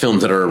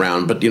films that are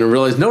around. But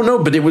realize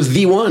no, but it was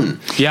the one.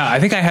 Yeah, I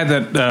think I had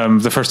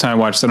that the first time I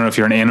watched. I don't know if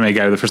you're an anime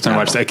guy. The first time I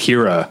watched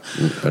Akira.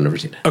 I've never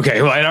seen it.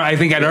 Okay, well, I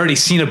think I'd already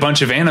seen a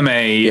bunch of anime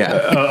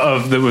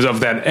of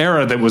that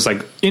era that was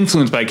like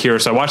influenced by Akira.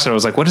 So I watched it. I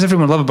was like, what does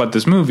everyone love about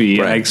this movie?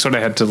 And I sort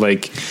of had to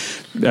like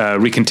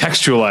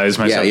recontextualize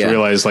myself to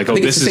realize like,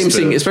 this is the same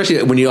thing.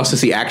 Especially when you also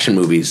see action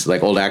movies,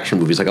 like old action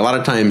movies. Like a lot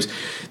of times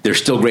they're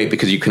still great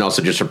because you can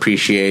also just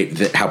appreciate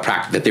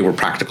that they were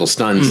practical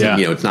stunts. Yeah.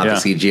 It's not the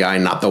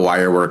CGI, not the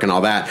wire work and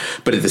all that.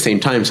 But at the same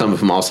time, some of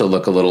them also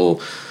look a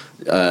little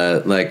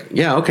cars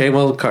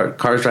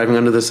driving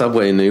under the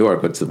subway in New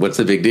York. What's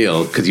the big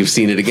deal? Because you've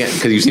seen it again.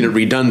 Because you've seen it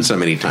redone so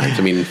many times.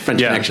 I mean,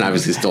 French Connection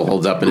obviously still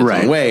holds up in its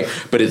own way,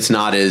 but it's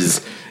not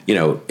as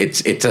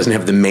it doesn't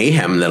have the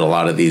mayhem that a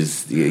lot of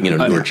these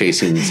newer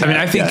chasings. I mean,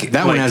 I think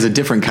that one has a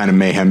different kind of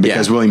mayhem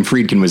because William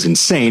Friedkin was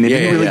insane and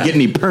didn't really get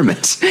any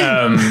permits.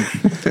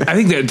 I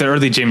think that the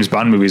early James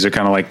Bond movies are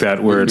kind of like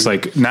that, where it's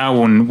like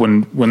now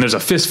when there's a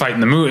fist fight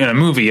in a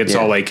movie, it's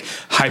all like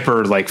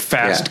hyper like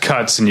fast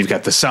cuts, and you've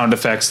got the sound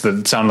effects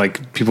that sound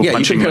like people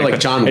punching. You compare like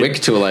John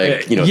Wick to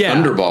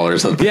Thunderball or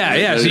something.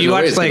 Yeah. So you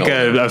watch like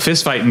a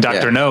fist fight in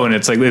Dr. No, and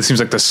it's like it seems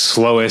like the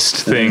slowest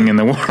thing in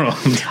the world.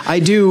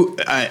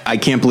 I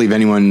can't believe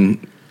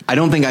anyone. I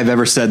don't think I've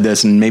ever said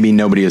this, and maybe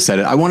nobody has said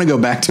it. I want to go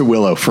back to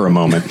Willow for a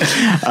moment,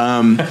 because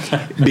I'll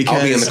be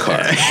in the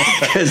car.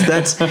 Because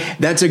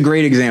that's a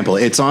great example.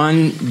 It's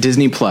on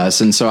Disney Plus,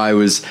 and so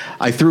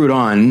I threw it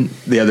on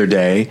the other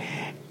day,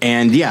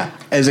 and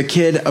as a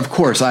kid, of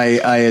course,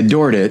 I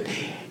adored it.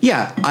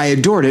 Yeah, I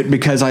adored it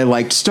because I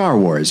liked Star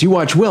Wars. You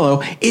watch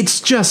Willow, it's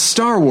just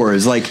Star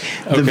Wars. Like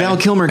the Val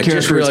Kilmer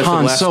character is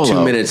Han Solo. For the last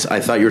 2 minutes, I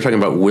thought you were talking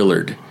about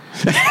Willard.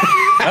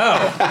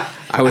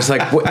 I was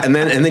like, and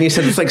then you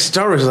said it's like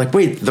Star Wars. I was like,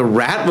 wait, the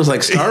rat was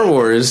like Star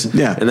Wars. And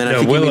then I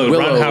think Willow,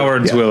 Ron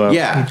Howard's Willow.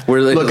 Yeah.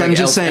 Look, I'm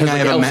just saying I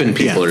have elfin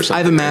people or something. I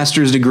have a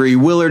master's degree.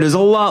 Willard is a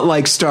lot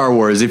like Star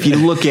Wars if you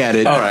look at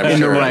it in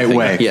the right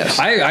way. Yes.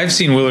 I've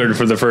seen Willard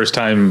for the first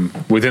time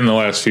within the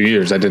last few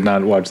years. I did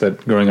not watch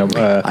that growing up.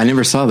 I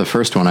never saw the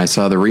first one. I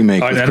saw the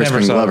remake with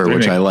Crispin Glover,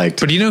 which I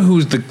liked. But do you know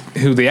who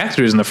the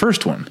actor is in the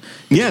first one?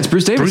 Yeah, it's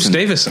Bruce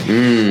Davison.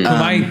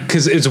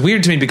 Because it's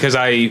weird to me because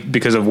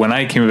of when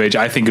I came of age,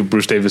 I think of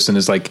Bruce Davison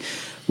as like,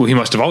 well, he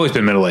must have always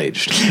been middle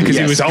aged because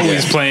he was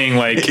always playing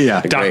like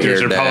doctors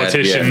or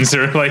politicians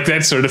or like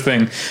that sort of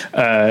thing.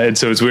 And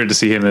so it's weird to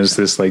see him as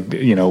this like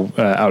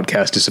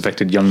outcast,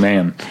 disaffected young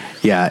man.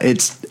 Yeah,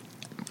 it's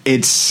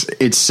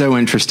so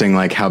interesting,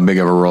 like how big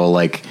of a role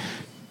like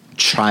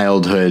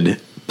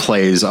childhood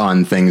plays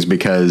on things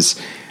because.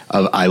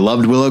 I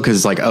loved Willow because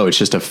it's like, oh, it's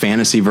just a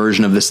fantasy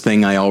version of this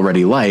thing I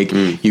already like.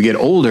 You get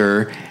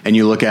older and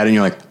you look at it and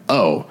you're like,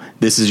 oh,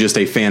 this is just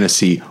a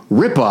fantasy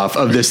ripoff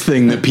of this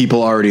thing that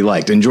people already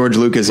liked. And George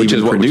Lucas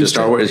produced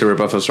Star Wars. Is it a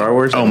ripoff of Star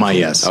Wars? Oh my,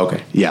 yes.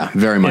 Okay. Yeah,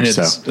 very much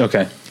so.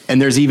 Okay.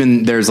 And there's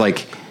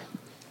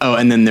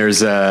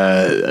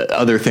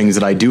other things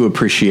that I do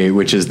appreciate,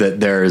 which is that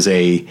there's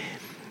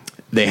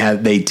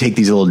they take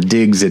these little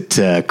digs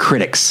at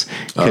critics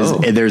because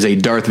there's a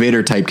Darth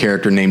Vader type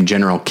character named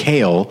General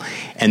Kale,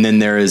 and then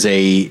there is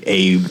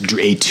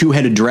a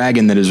two-headed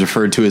dragon that is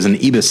referred to as an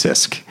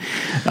Ibisisk,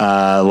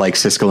 like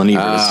Siskel and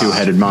Ebert, a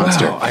two-headed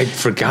monster. Wow, I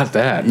forgot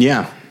that.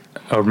 Yeah.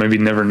 Or maybe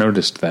never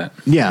noticed that.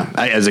 Yeah,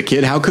 as a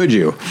kid, how could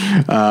you?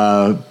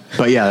 But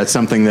yeah, that's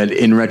something that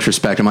in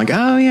retrospect, I'm like,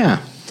 oh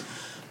yeah.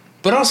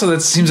 But also,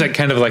 that seems like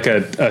kind of like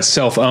a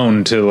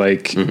self-own to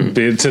like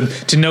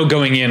to know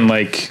going in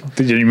like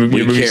your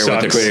movie care sucks.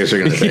 what the critics are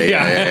going to say.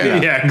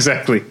 Yeah,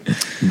 exactly.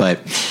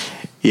 But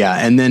yeah,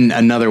 and then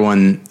another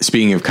one.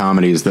 Speaking of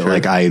comedies that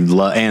like I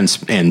love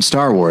and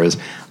Star Wars,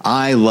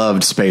 I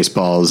loved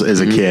Spaceballs as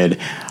a kid.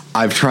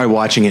 I've tried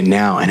watching it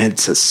now, and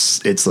it's a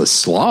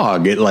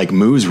slog. It like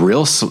moves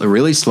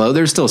really slow.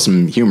 There's still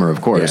some humor,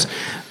 of course. Yeah.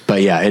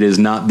 But yeah, it is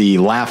not the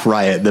laugh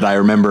riot that I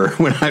remember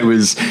when I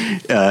was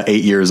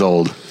 8 years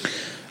old.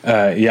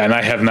 And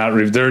I have not.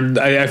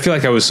 I feel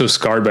like I was so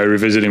scarred by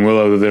revisiting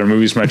Willow that there are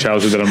movies from my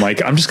childhood that I'm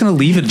like, I'm just going to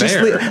leave it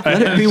there.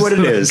 Let it be what it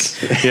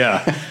is.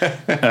 Yeah.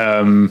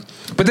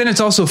 But then it's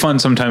also fun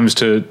sometimes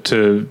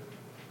to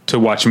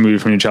watch a movie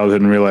from your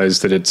childhood and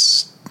realize that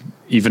it's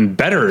even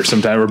better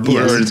sometimes.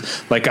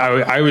 Yes. Like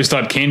I always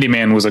thought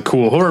Candyman was a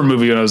cool horror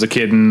movie when I was a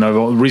kid, and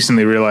I've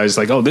recently realized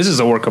like, oh, this is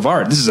a work of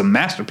art. This is a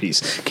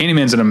masterpiece.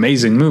 Candyman's an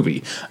amazing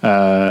movie.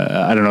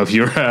 I don't know if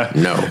you're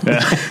no.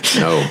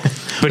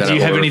 But do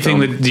you have anything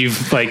that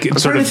you've like? I'm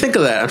trying to think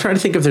of that. I'm trying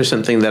to think if there's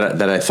something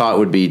that I thought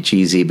would be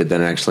cheesy, but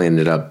then actually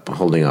ended up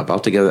holding up. I'll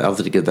have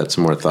to give that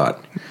some more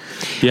thought.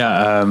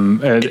 Yeah,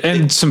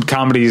 and some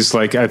comedies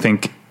like I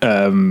think.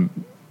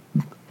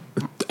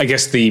 I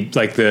guess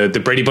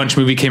the Brady Bunch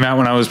movie came out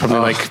when I was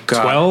probably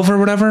 12 or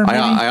whatever.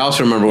 I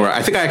also remember where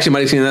I think I actually might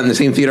have seen that in the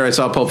same theater I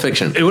saw Pulp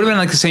Fiction. It would have been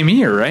like the same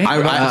year, right?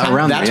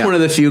 That's one of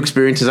the few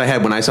experiences I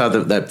had when I saw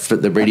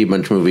the Brady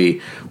Bunch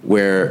movie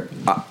where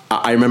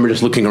I remember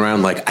just looking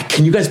around like,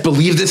 can you guys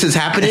believe this is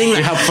happening?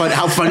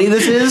 How funny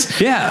this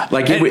is? Yeah,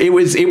 like it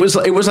was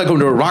like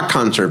going to a rock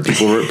concert.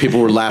 People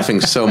were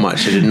laughing so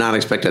much. I did not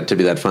expect that to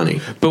be that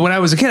funny. But when I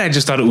was a kid, I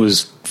just thought it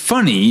was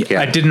funny.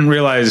 Yeah. I didn't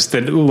realize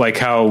that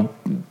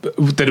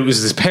that it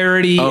was this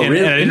parody. Oh,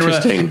 really? And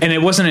Interesting. And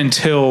it wasn't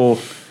until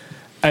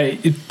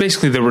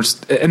basically there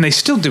was, and they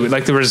still do it.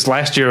 Like there was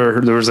last year,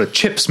 there was a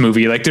Chips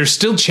movie. Like they're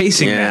still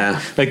chasing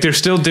that. Like they're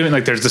still doing.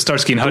 Like there's the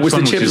Starsky and Hutch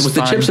one. Was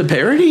the Chips a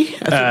parody?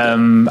 I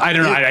don't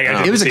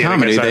know. It was a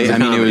comedy.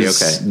 It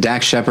was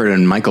Dax Shepard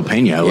and Michael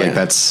Pena. Like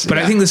that's. But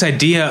I think this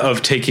idea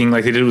of taking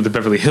like they did with the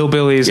Beverly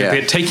Hillbillies,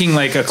 like taking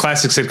like a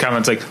classic sitcom, and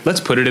it's like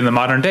let's put it in the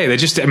modern day. They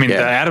just, the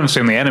Addams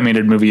Family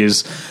animated movie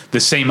is the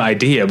same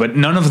idea, but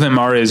none of them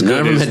are as good. None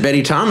of them had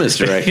Betty Thomas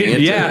directing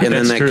it. And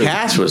then that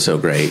cast was so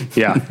great.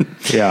 Yeah.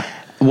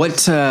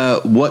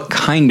 What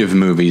kind of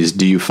movies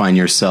do you find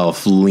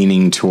yourself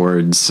leaning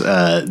towards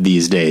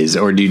these days,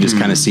 or do you just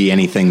kind of see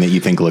anything that you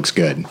think looks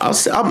good?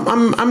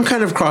 I'm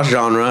kind of cross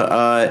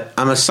genre.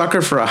 I'm a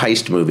sucker for a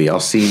heist movie.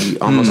 I'll see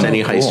almost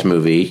any heist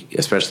movie,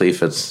 especially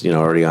if it's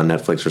already on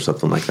Netflix or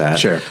something like that.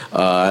 Sure.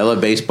 I love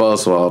baseball,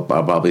 so I'll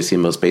probably see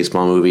most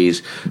baseball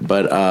movies.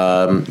 But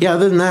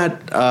other than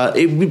that,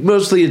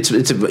 mostly it's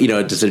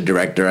just a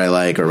director I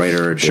like, a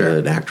writer, or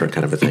an actor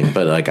kind of a thing.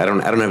 But like I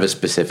don't have a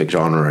specific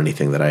genre or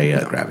anything that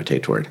I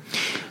gravitate toward.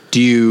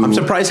 I'm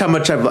surprised how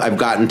much I've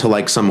gotten to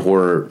like some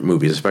horror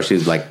movies, especially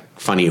like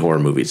funny horror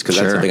movies, because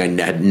that's something I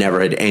had never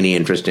had any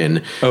interest in.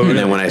 And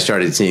then when I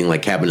started seeing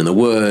like Cabin in the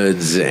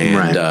Woods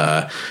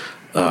and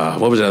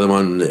what was the other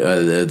one?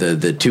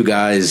 The two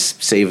guys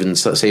save a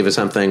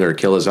something or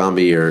kill a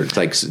zombie, or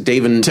like Tucker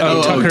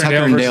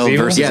and Dale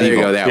versus Evil. There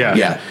you go. That one.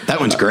 Yeah, that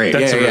one's great.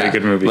 That's a really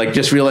good movie. Like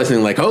just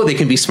realizing like, they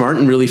can be smart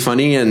and really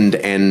funny and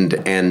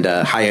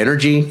high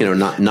energy.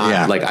 Not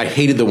like I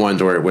hated the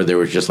ones where they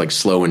were just like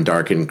slow and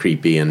dark and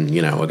creepy and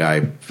a guy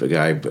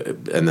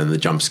and then the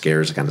jump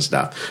scares kind of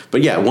stuff.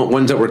 But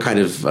ones that were kind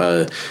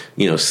of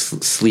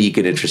sleek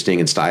and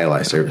interesting and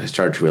stylized. I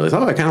started to realize,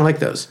 I kind of like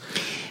those.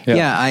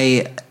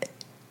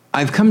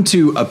 I've come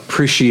to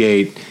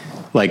appreciate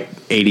like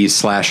 80s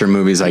slasher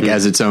movies like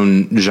as its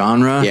own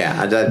genre.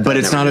 But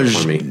it's not a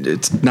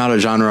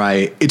genre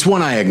it's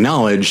one I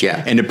acknowledge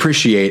and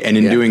appreciate, and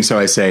in doing so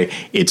I say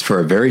it's for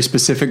a very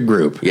specific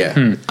group.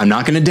 I'm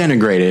not going to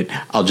denigrate it.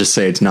 I'll just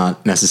say it's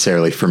not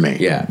necessarily for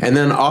me. And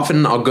then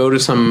often I'll go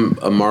to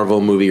a Marvel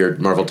movie or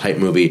Marvel type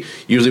movie,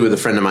 usually with a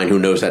friend of mine who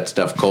knows that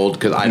stuff cold,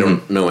 because I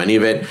don't know any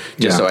of it,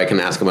 so I can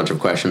ask a bunch of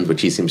questions,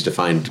 which he seems to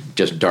find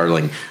just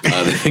darling,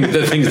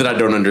 the things that I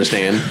don't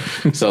understand.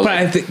 So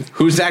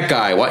who's that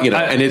guy? What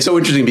and it's so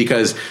interesting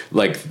because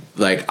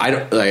I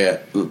don't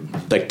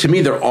like to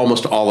me they're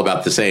almost all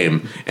about the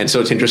same, and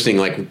so it's interesting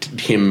like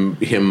him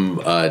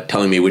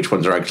telling me which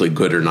ones are actually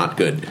good or not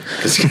good,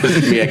 because to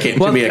me I can't.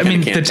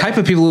 The type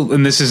of people,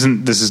 and this is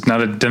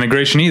not a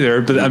denigration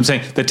either, but I'm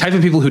saying the type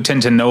of people who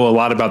tend to know a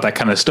lot about that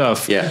kind of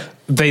stuff.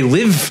 They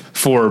live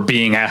for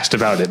being asked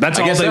about it. That's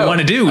all they want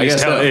to do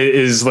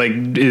is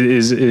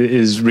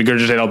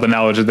regurgitate all the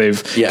knowledge that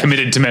they've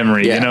committed to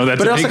memory. That's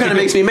but it also kind of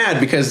makes me mad,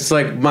 because it's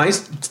like my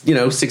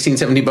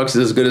 $16-$17 is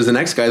as good as the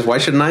next guy's. Why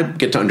shouldn't I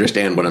get to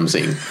understand what I'm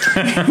seeing?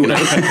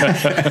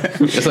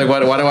 It's like why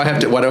do I have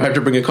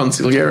to bring a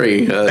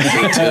consigliere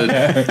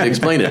to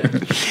explain it?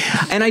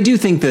 And I do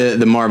think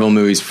the Marvel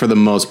movies for the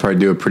most part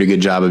do a pretty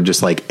good job of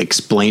just like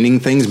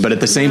explaining things, but at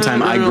the same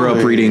time I grew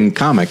up reading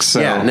comics.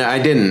 So. No, I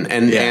didn't,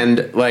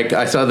 and like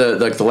I saw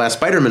the last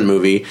Spider-Man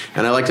movie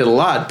and I liked it a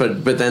lot,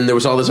 but then there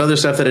was all this other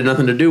stuff that had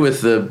nothing to do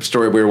with the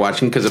story we were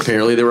watching, because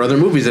apparently there were other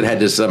movies that had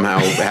to somehow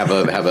have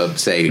a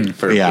say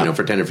for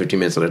for 10 or 15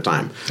 minutes at a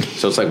time.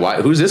 So it's like,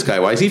 who's this guy?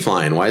 Why is he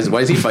flying? Why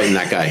is he fighting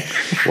that guy?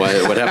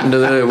 What happened to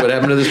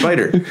the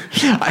spider?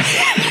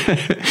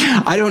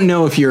 I don't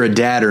know if you're a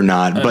dad or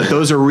not, but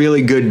those are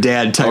really good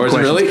dad type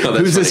questions. Really?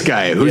 Who's this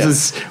guy? Who's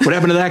this? What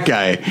happened to that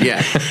guy?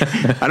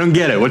 I don't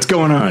get it. What's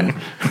going on?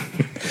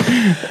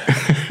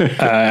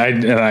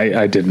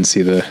 I didn't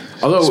see the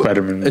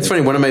Spider-Man movie. It's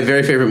funny, one of my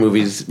very favorite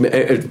movies,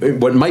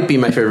 what might be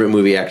my favorite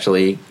movie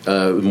actually,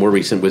 more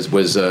recent,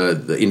 was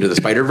Into the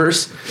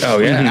Spider-Verse. Oh,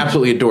 yeah.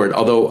 Absolutely adored.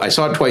 Although I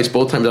saw it twice,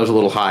 both times I was a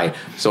little high,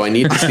 so I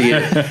need to see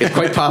it. It's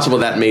quite possible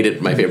that made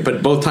it my favorite.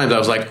 But both times I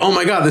was like, oh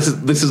my God, this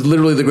is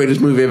literally the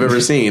greatest movie I've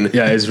ever seen.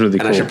 Yeah, it's really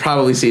cool. And I should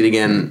probably see it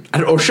again.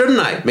 Or shouldn't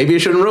I? Maybe I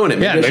shouldn't ruin it.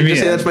 Maybe I should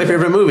just say that's my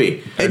favorite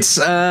movie. It's,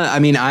 I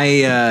mean,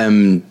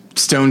 I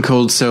stone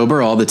cold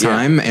sober all the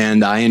time,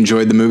 and I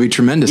enjoyed the movie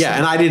tremendously. Yeah,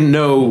 and I didn't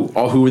know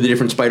who the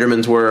different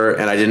Spider-Mans were,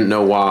 and I didn't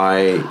know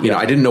why.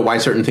 I didn't know why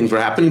certain things were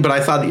happening, but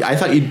I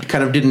thought you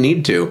kind of didn't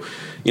need to.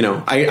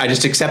 I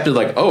just accepted,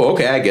 like, oh,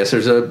 okay, I guess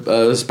there's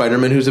a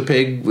Spider-Man who's a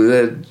pig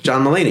with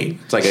John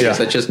Mulaney. It's like, I guess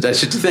that's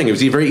just a thing. It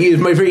was very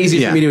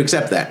easy for me to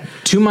accept that.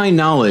 To my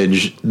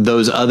knowledge,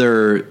 those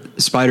other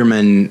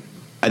Spider-Man,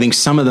 I think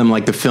some of them,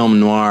 like the film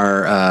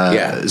noir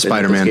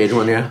Spider-Man, the Cage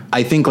one,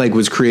 I think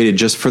was created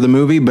just for the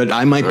movie, but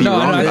I might be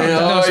wrong about that.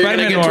 No,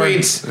 Spider-Man Noir.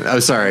 Tweets.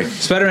 Oh, sorry.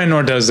 Spider-Man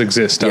Noir does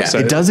exist.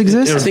 Outside. It does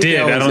exist? It did.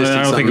 I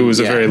don't think it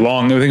was a very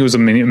long. I think it was a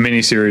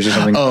mini series or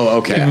something. Oh,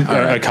 okay.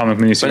 A comic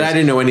mini series. But I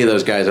didn't know any of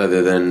those guys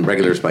other than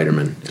regular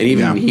Spider-Man, and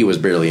even he was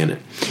barely in it.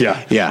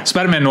 Yeah.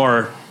 Spider-Man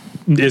Noir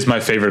is my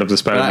favorite of the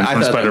Spider-Man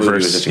from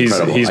Spider-Verse.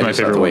 He's my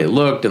favorite. The way it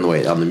looked and the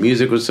way the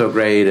music was so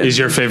great. Is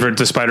your favorite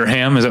the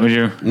Spider-Ham? Is that what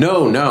you?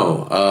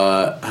 No.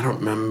 I don't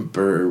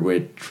remember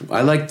which.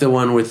 I like the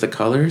one with the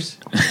colors.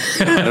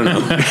 I don't know.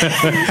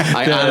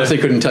 I honestly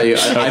couldn't tell you.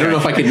 I don't know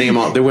if I could name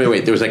all.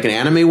 Wait. There was like an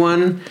anime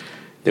one.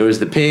 There was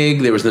the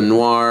pig. There was the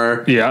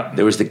noir. Yeah.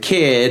 There was the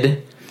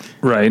kid.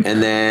 Right.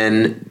 And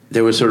then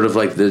there was sort of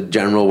like the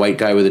general white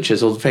guy with a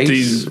chiseled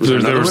face.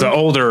 There was the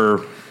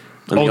older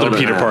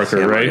Peter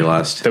Parker, right?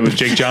 That was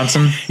Jake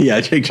Johnson.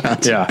 Jake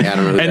Johnson. I don't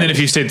know. And then if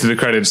you stayed through the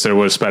credits, there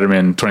was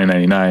Spider-Man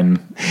 2099.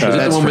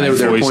 That's the one where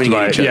they were pointing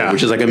at each other,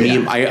 which is like a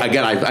meme.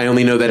 I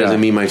only know that as a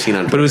meme I've seen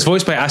on Twitter. But it was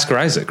voiced by Oscar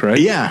Isaac, right?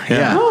 Yeah.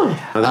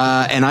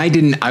 And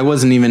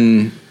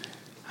I'm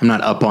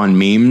not up on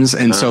memes,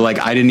 and so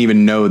I didn't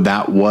even know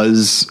that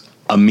was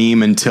a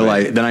meme until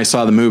I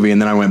saw the movie,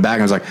 and then I went back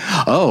and I was like,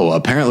 oh,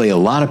 apparently a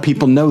lot of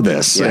people know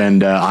this,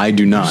 and I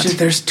do not.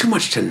 There's too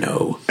much to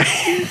know.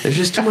 There's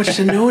just too much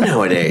to know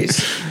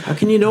nowadays. How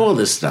can you know all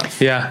this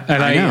stuff? Yeah,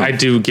 and I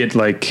do get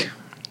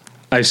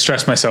I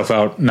stress myself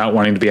out not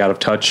wanting to be out of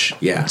touch.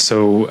 Yeah.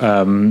 So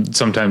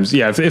sometimes,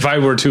 if I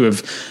were to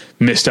have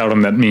missed out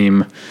on that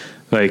meme,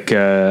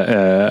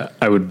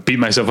 I would beat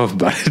myself up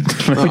about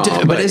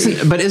it.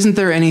 But isn't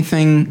there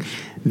anything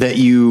that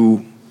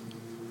you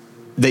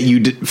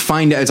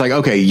find out? It's like,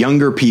 okay,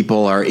 younger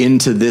people are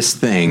into this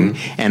thing,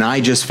 and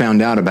I just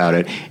found out about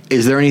it.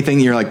 Is there anything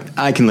you're like,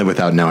 I can live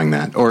without knowing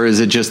that? Or is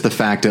it just the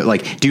fact that,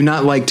 do you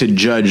not like to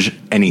judge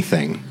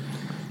anything?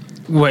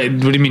 Wait,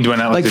 what do you mean? Do I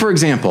not for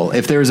example,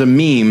 if there's a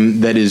meme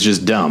that is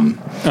just dumb,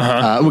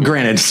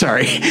 granted,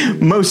 sorry,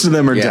 most of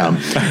them are dumb,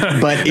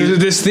 but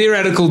this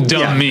theoretical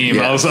dumb meme,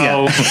 I'll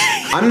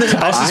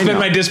suspend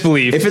my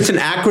disbelief. If it's an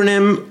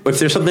acronym, if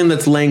there's something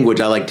that's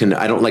language,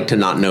 I don't like to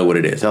not know what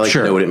it is. I like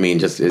to know what it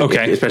means, especially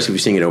if you're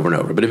seeing it over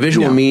and over. But a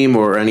visual meme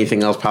or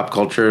anything else, pop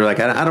culture, I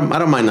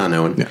don't mind not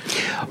knowing.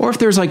 Yeah. Or if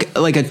there's like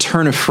a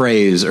turn of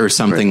phrase or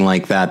something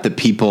like that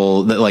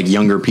people that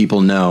younger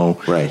people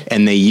know,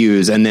 and they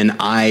use, and then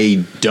I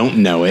don't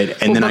know it,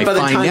 and then I find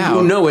out. By the time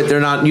you know it, they're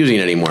not using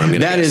it anymore.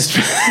 That's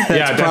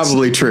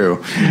probably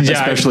true.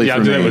 Especially for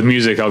I'll do that with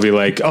music. I'll be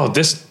like, oh,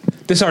 this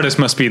artist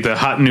must be the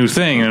hot new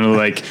thing, and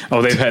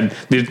they've had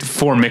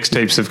 4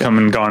 mixtapes have come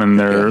and gone in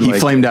there. He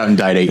flamed out and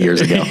died 8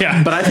 years ago.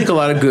 But I think a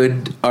lot of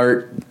good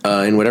art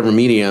in whatever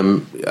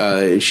medium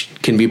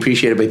can be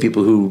appreciated by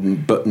people who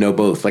know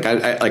both.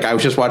 I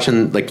was just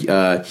watching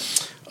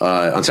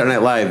on Saturday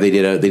Night Live, they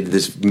did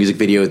this music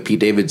video with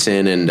Pete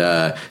Davidson,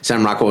 and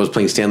Sam Rockwell was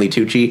playing Stanley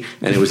Tucci,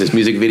 and it was this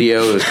music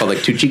video. It was called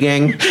Tucci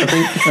Gang,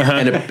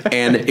 something,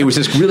 and it was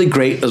this really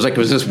great. It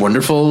was this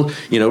wonderful,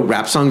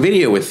 rap song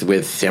video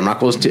with Sam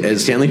Rockwell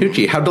as Stanley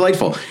Tucci. How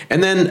delightful!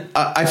 And then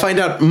I find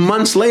out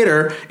months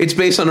later it's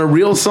based on a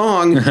real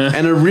song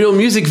and a real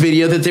music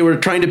video that they were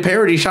trying to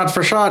parody shot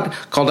for shot,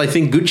 called I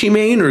think Gucci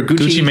Mane or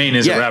Gucci Mane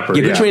is a rapper.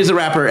 Yeah, Gucci Mane is a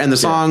rapper, and the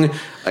song.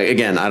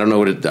 Again, I don't know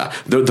what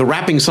the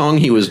rapping song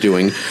he was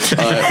doing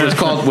was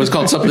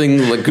called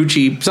something like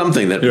Gucci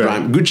something that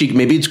rhymed Gucci.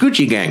 Maybe it's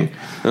Gucci Gang.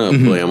 Oh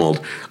boy, I'm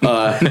old.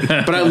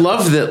 But I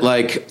love that.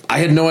 I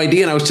had no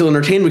idea, and I was still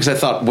entertained because I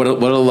thought, what a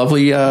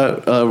lovely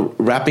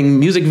rapping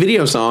music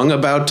video song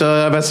about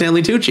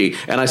Stanley Tucci.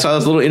 And I saw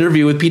this little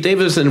interview with Pete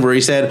Davidson where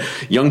he said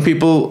young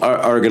people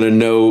are going to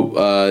know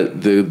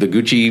the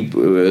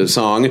Gucci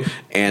song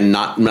and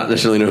not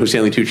necessarily know who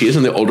Stanley Tucci is,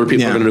 and the older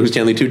people are going to know who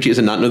Stanley Tucci is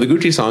and not know the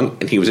Gucci song.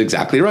 And he was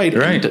exactly right.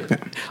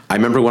 I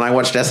remember when I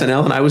watched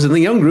SNL and I was in the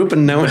young group,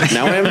 and now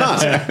I am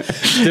not.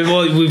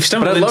 Well, we've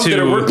stumbled but I love that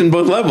it worked in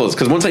both levels,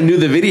 because once I knew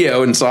the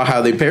video and saw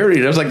how they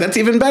parodied it, I was like, that's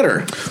even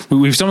better.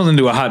 We've stumbled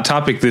into a hot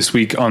topic this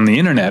week on the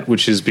internet,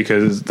 which is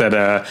because that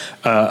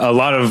a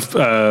lot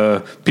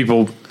of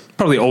people,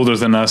 probably older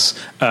than us,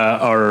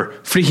 are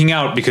freaking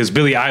out because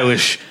Billie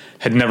Eilish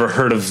had never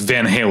heard of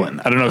Van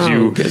Halen. I don't know if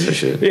you gives a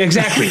shit.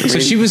 Exactly. So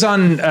she was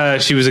on.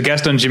 She was a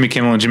guest on Jimmy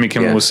Kimmel, and Jimmy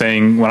Kimmel was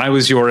saying, when I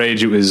was your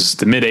age, it was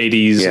the mid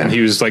 '80s, and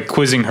he was like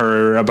quizzing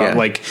her about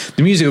like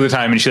the music of the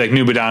time, and she like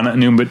knew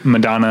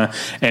Madonna,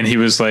 and he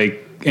was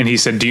like. And he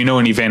said, do you know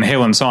any Van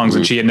Halen songs?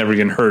 And she had never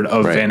even heard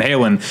of Van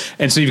Halen.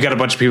 And so you've got a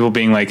bunch of people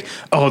being like,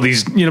 oh,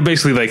 these,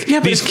 basically like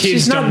these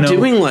kids don't know. She's not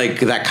doing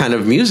like that kind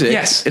of music.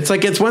 Yes. It's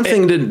like, it's one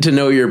thing to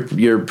know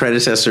your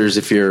predecessors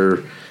if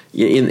you're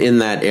in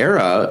that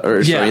era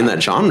or sorry, in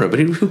that genre, but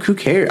who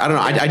cares? I don't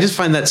know. I just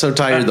find that so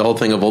tired. The whole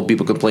thing of old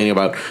people complaining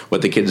about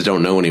what the kids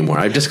don't know anymore.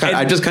 I just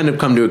kind of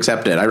come to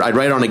accept it. I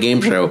write on a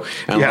game show,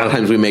 and a lot of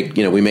times we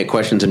make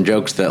questions and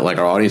jokes that like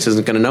our audience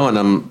isn't going to know, and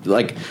I'm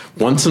like,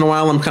 once in a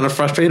while I'm kind of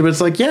frustrated, but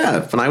it's like,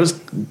 when I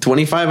was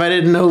 25, I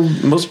didn't know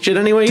most shit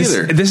anyway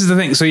either. This is the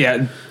thing. So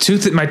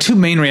my two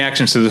main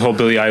reactions to the whole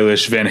Billie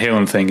Eilish Van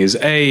Halen thing is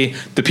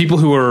the people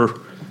who are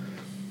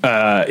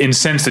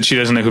incensed that she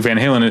doesn't know who Van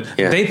Halen is,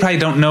 they probably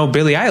don't know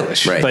Billie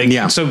Eilish.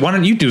 Right. So why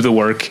don't you do the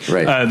work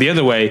the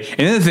other way? And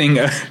the other thing,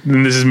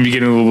 and this is me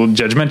getting a little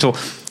judgmental,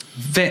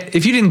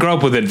 if you didn't grow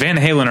up with it, Van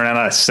Halen are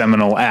not a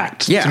seminal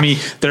act. To me,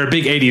 they're a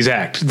big 80s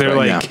act.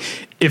 They're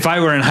if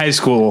I were in high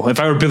school, if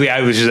I were Billie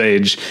Eilish's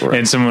age,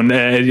 and someone,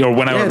 or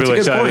when I were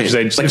Billie Eilish's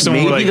age, like if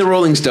someone maybe were like the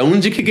Rolling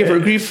Stones, you could give her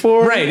grief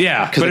for, but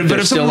if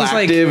they're still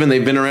active and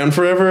they've been around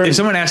forever. If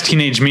someone asked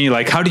teenage me,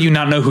 like, how do you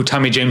not know who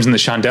Tommy James and the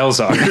Shondells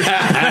are?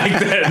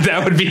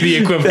 that would be the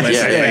equivalent.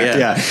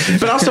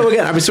 But also,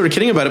 again, I was sort of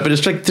kidding about it, but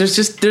it's like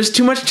there's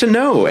too much to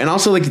know, and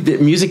also like the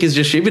music is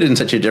distributed in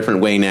such a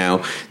different way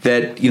now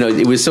that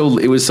it was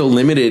so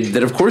limited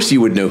that of course you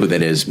would know who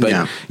that is, but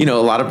there are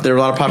a lot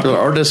of popular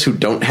artists who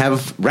don't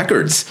have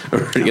records.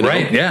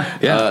 Right.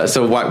 Yeah.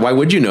 So why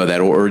would you know that?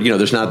 Or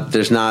there's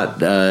not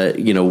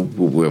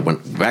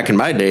back in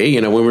my day,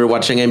 when we were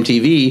watching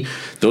MTV,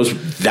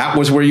 that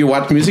was where you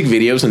watched music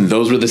videos, and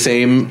those were the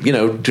same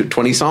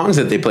 20 songs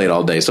that they played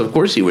all day. So of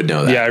course you would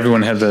know that. Yeah,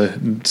 everyone had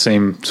the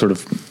same sort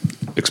of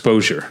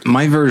exposure.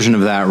 My version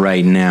of that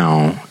right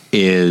now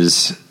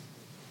is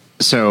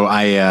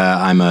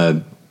I'm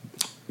a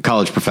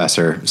college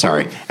professor,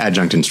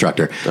 adjunct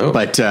instructor,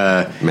 but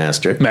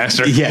master.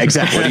 Yeah,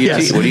 exactly. What do you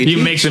teach? What do you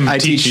teach? Make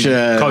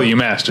them call you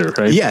master,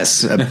 right?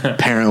 Yes,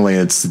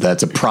 apparently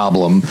that's a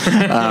problem.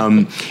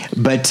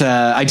 But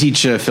I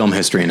teach film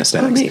history and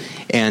aesthetics,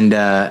 and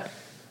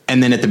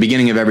then at the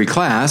beginning of every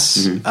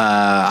class,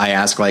 I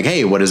ask like,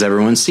 "Hey, what has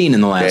everyone seen in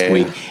the last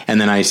week?"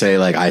 And then I say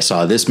like, "I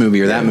saw this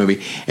movie or that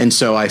movie," and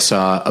so I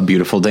saw A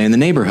Beautiful Day in the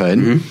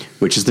Neighborhood,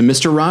 which is the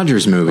Mr.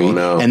 Rogers movie,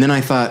 and then I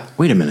thought,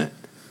 wait a minute.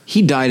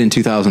 He died in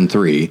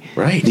 2003.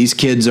 Right. These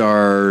kids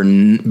are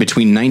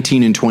between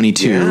 19 and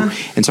 22. Yeah.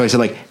 And so I said,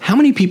 like, how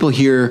many people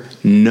here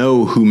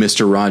know who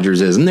Mr.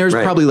 Rogers is? And there's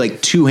probably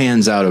like two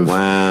hands out of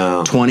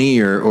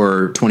 20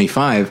 or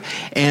 25.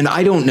 And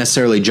I don't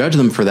necessarily judge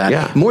them for that.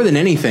 Yeah. More than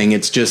anything,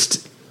 I'm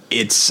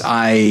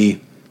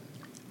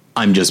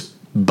just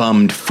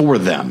bummed for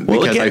them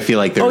because I feel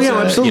like there's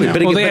absolutely.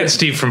 But they had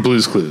Steve from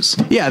Blue's Clues.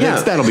 Yeah,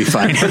 that'll be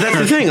fun. But that's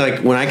the thing. Like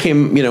when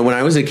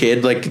I was a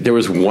kid, like there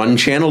was one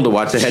channel to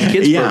watch that had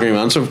kids program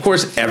on. So of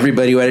course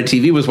everybody who had a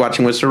TV was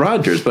watching Mr.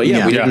 Rogers. But we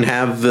didn't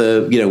have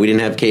we didn't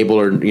have cable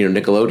or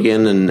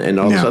Nickelodeon and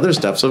all this other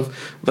stuff. So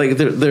like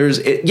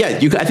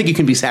I think you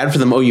can be sad for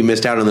them. Oh, you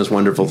missed out on this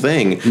wonderful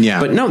thing. Yeah.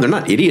 But no, they're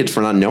not idiots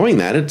for not knowing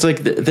that. It's like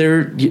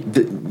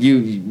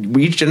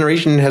each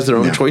generation has their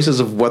own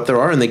choices of what there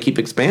are, and they keep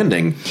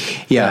expanding.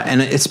 Yeah,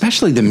 and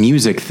especially the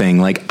music thing.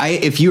 Like,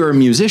 if you're a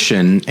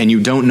musician and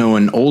you don't know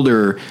an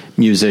older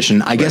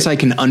musician, I guess I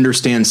can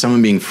understand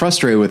someone being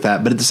frustrated with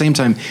that. But at the same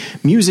time,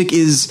 music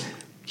is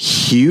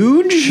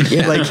huge.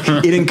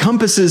 Like, it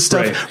encompasses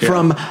stuff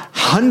from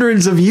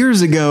hundreds of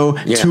years ago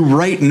to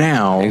right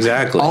now.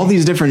 Exactly. All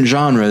these different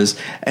genres.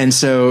 And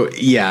so,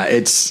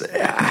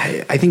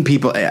 I think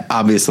people,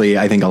 obviously,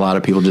 I think a lot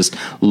of people just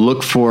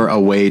look for a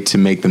way to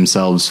make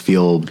themselves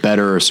feel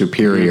better or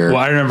superior. Well,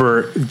 I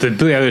remember the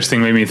Billie Eilish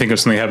thing made me think of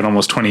something that happened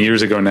almost 20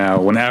 years ago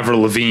now, when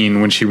Avril Lavigne,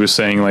 when she was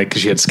saying, like,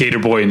 because she had Skater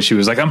Boy and she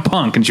was like, I'm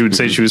punk, and she would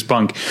say she was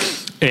punk.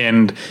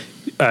 And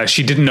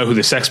she didn't know who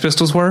the Sex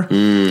Pistols were.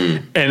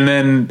 And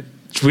then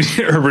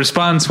her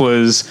response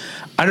was,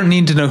 I don't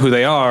need to know who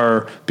they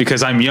are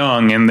because I'm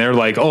young and they're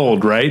like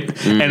old, right?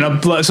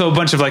 And so a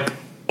bunch of like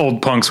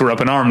old punks were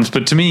up in arms.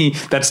 But to me,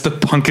 that's the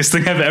punkest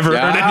thing I've ever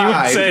heard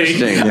anyone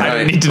say. I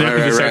don't need to know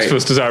who the Sex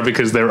Pistols are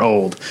because they're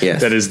old.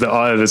 Yes. That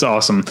is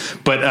awesome.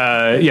 But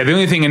the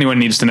only thing anyone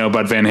needs to know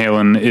about Van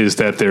Halen is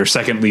that their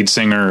second lead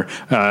singer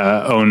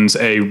owns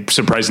a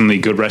surprisingly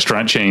good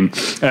restaurant chain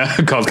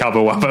called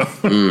Cabo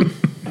Wabo.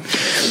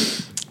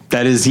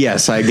 That is,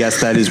 yes, I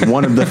guess that is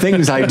one of the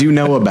things I do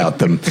know about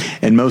them,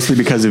 and mostly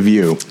because of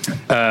you.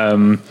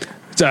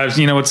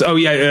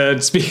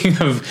 Speaking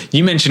of,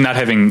 you mentioned not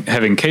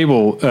having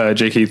cable,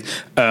 J.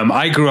 Keith.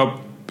 I grew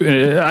up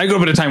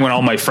at a time when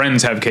all my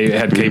friends had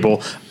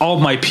cable. All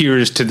my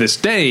peers to this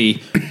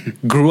day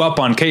grew up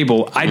on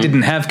cable. I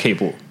didn't have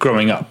cable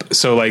growing up.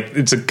 So like,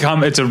 it's a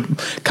common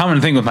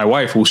thing with my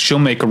wife. She'll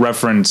make a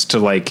reference to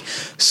like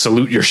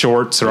Salute Your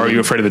Shorts or Are You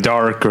Afraid of the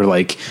Dark or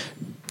like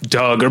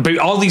Doug,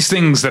 or all these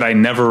things that I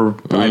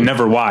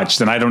never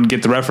watched, and I don't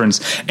get the reference.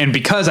 And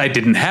because I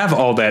didn't have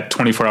all that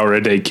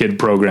 24-hour-a-day kid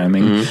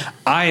programming,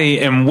 I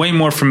am way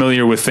more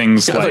familiar with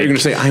things I thought you were going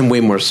to say I'm way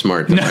more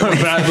smart. No,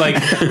 but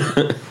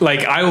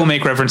like I will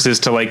make references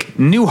to like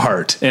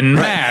Newhart and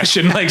MASH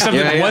and like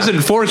something that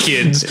wasn't for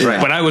kids,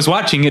 but I was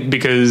watching it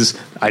because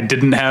I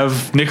didn't have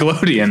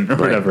Nickelodeon or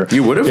whatever.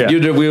 You would have.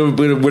 We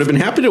would have been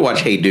happy to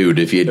watch Hey Dude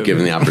if you had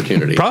given the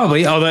opportunity.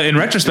 Probably. Although in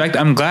retrospect,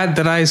 I'm glad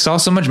that I saw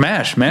so much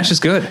MASH. MASH is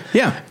good.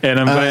 Yeah, and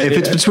I'm glad if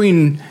it's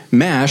between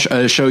MASH,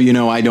 a show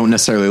I don't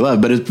necessarily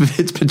love, but if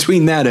it's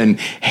between that and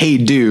Hey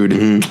Dude,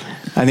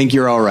 I think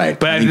you're all right.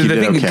 But I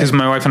think because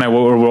my wife and I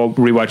were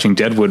rewatching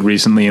Deadwood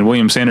recently, and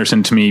William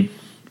Sanderson to me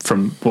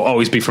will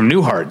always be from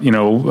Newhart.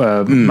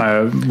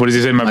 What does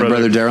he say? My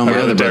brother Daryl.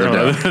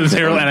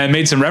 Daryl. And I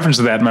made some reference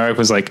to that. And my wife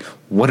was like,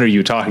 "What are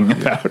you talking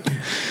about?"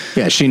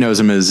 Yeah, she knows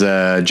him as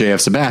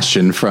J.F.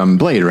 Sebastian from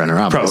Blade Runner,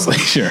 obviously.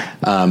 Probably, sure.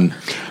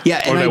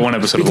 Or that one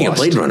episode. Speaking of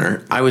Blade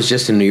Runner, I was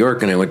just in New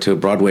York and I went to a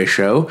Broadway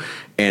show,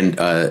 and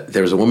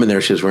there was a woman there.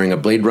 She was wearing a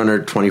Blade Runner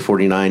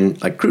 2049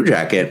 like crew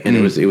jacket, and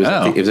it was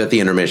at the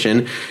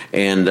intermission,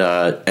 and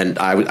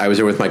I was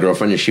there with my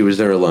girlfriend, and she was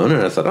there alone,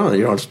 and I thought,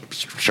 I'll just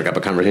struck up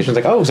a conversation.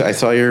 It's like, I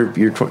saw your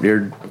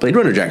Blade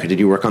Runner jacket. Did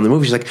you work on the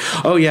movie? She's like,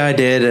 oh yeah, I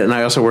did, and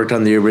I also worked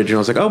on the original. I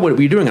was like, oh, what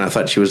were you doing? And I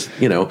thought she was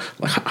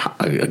like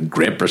a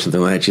grip or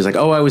something like that. She's like,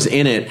 oh, I was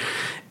in it.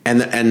 And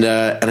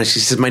she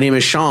says, my name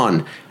is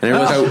Sean. And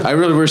I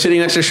realized we were sitting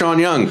next to Sean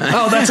Young.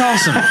 Oh, that's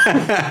awesome.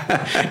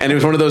 And it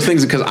was one of those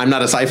things, because I'm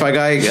not a sci-fi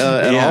guy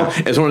at all.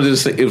 It was one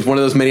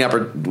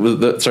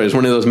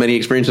of those many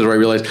experiences where I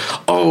realized,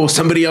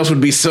 somebody else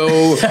would be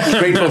so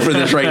grateful for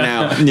this right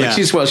now. Yeah.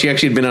 Like she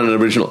actually had been on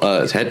an original,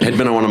 had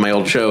been on one of my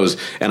old shows,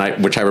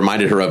 and which I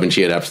reminded her of, and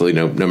she had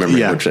absolutely no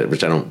memory,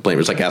 which I don't blame. It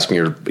was like asking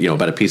her,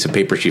 about a piece of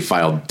paper she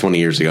filed 20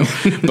 years ago.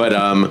 But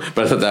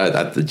I thought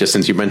that just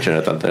since you mentioned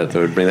it, I thought that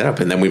would bring that up.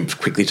 And then we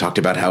quickly talked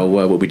about how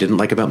what we didn't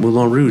like about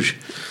Moulin Rouge,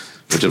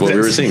 which is what we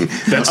were seeing.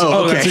 That's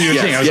what you were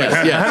seeing. I was like,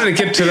 how did it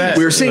get to that?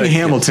 We were seeing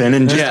Hamilton,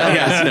 and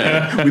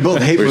we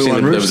both hate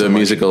Moulin Rouge. The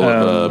musical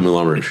of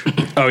Moulin Rouge.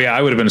 Oh yeah,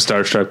 I would have been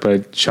starstruck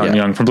by Sean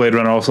Young from Blade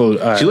Runner.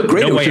 Also, she looked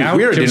great. It was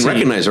weird. I didn't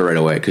recognize her right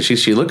away because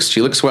she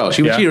looks well.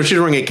 She was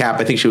wearing a cap.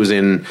 I think she was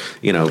in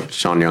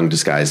Sean Young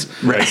disguise.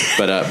 Right.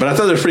 But I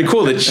thought it was pretty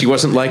cool that she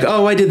wasn't like,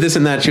 I did this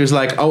and that. She was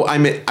like,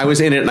 I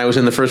was in it and I was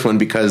in the first one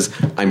because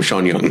I'm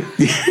Sean Young.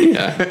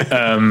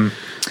 Yeah.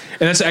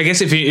 And that's, I guess,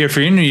 if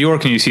you're in New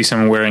York and you see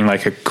someone wearing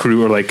like a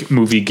crew or like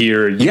movie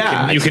gear,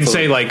 you can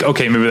say like,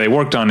 okay, maybe they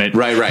worked on it.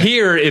 Right.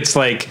 Here, it's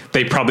like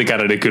they probably got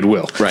it at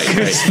Goodwill. Right.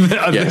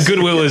 The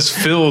Goodwill is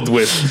filled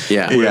with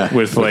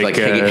with like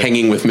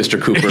hanging with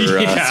Mr. Cooper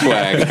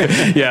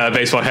swag. Yeah, a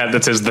baseball hat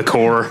that says the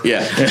core.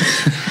 Yeah.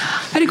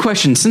 I had a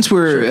question. Since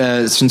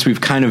we've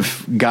kind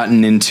of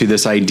gotten into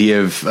this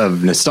idea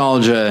of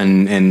nostalgia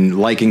and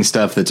liking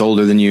stuff that's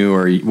older than you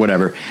or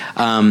whatever,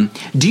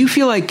 do you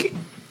feel like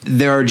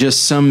there are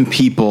just some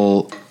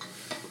people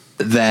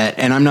that,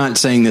 and I'm not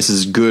saying this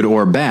is good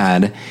or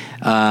bad,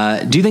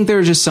 do you think there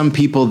are just some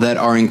people that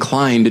are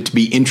inclined to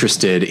be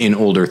interested in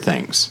older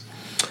things?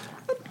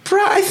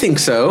 I think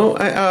so.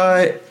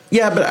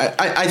 But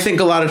I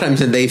think a lot of times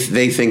that they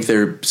think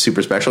they're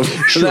super special.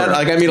 Sure.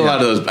 Like I meet a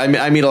lot of those.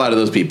 I meet a lot of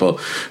those people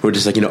who are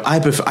just like,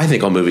 I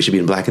think all movies should be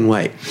in black and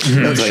white.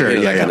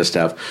 Mm-hmm. That kind of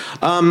stuff.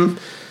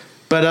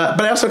 But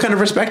I also kind of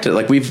respect it.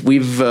 Like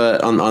we've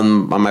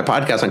on my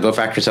podcast on Go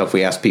Fact Yourself,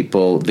 we ask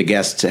people, the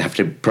guests, to have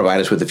to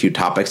provide us with a few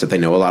topics that they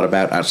know a lot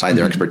about outside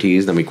their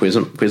expertise. Then we quiz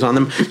on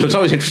them. So it's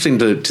always interesting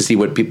to see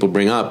what people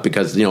bring up,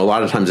 because a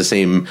lot of times the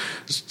same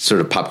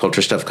sort of pop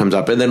culture stuff comes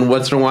up, and then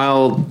once in a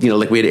while,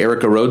 like we had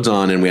Erica Rhodes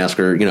on, and we asked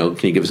her,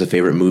 can you give us a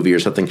favorite movie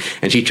or something?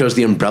 And she chose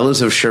The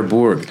Umbrellas of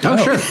Cherbourg. Oh,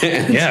 sure,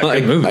 yeah,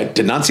 like, good movie. I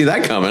did not see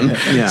that coming.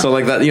 Yeah. So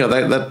like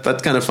that,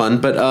 that's kind of fun.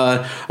 But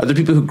are there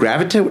people who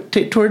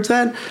gravitate towards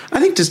that?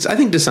 I think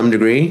to some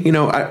degree.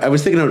 I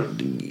was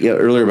thinking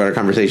earlier about our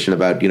conversation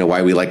about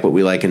why we like what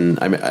we like, and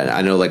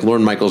I know like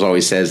Lorne Michaels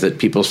always says that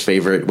people's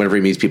favorite, whenever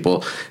he meets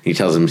people, he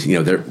tells them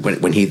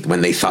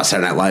when they thought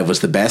Saturday Night Live was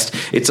the best,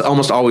 it's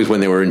almost always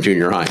when they were in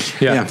junior high.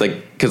 Yeah. It's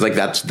like, because like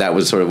that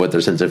was sort of what their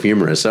sense of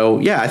humor is. So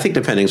yeah, I think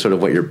depending sort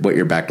of what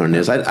your background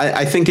is,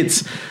 I think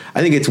it's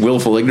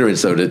willful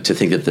ignorance though to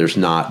think that there's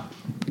not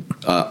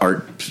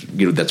art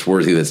that's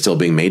worthy that's still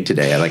being made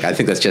today. I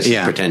think that's just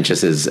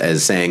pretentious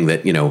as saying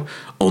that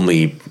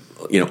only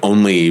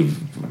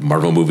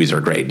Marvel movies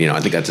are great. I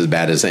think that's as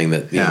bad as saying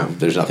that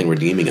there's nothing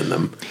redeeming in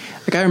them.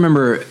 Like I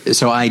remember,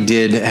 so I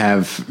did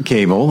have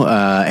cable,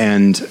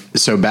 and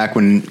so back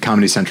when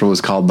Comedy Central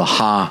was called the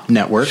Ha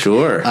Network,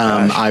 sure,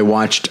 I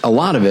watched a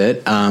lot of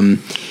it,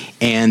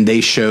 and they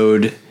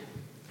showed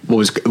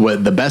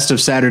what the best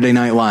of Saturday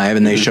Night Live,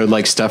 and they showed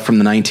like stuff from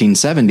the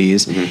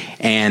 1970s,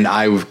 and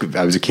I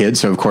was a kid,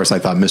 so of course I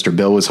thought Mr.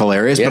 Bill was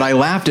hilarious, but I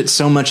laughed at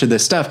so much of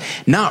this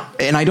stuff.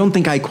 And I don't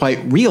think I quite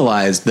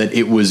realized that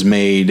it was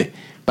made,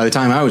 by the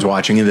time I was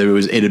watching it,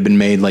 that it had been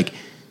made like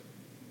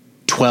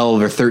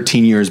 12 or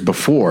 13 years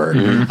before.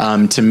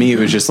 To me, it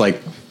was just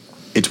like,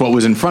 it's what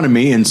was in front of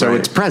me, and so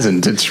it's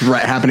present. It's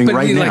happening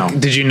right now.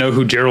 Did you know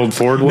who Gerald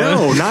Ford was?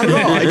 No, not at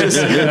all.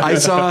 I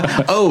saw,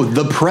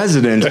 the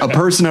president, a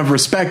person of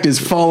respect, is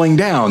falling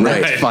down.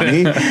 That's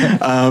funny.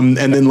 And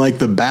then like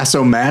the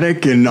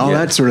Bass-O-Matic and all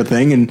that sort of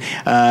thing. And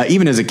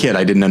even as a kid,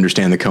 I didn't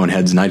understand the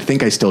Coneheads, and I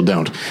think I still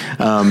don't.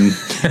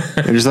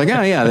 They're just like,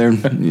 oh yeah,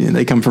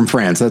 they come from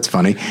France. That's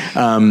funny.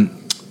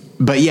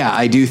 But yeah,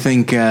 I do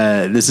think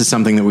this is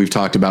something that we've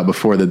talked about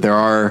before, that there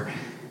are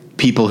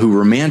people who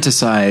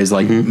romanticize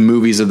like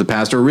movies of the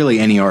past, or really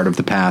any art of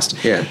the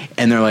past. Yeah.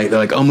 And they're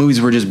like, oh,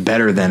 movies were just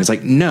better then. It's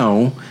like,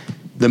 no,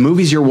 the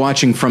movies you're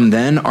watching from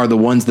then are the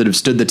ones that have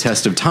stood the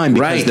test of time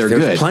because they're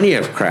good. There's plenty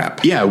of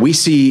crap. Yeah. We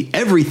see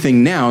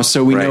everything now.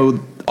 So we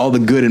know all the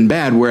good and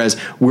bad, whereas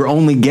we're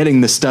only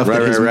getting the stuff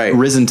that has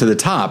risen to the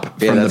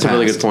top. Yeah, that's a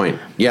really good point.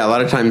 Yeah, a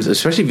lot of times,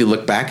 especially if you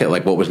look back at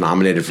like what was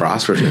nominated for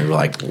Oscars, and you're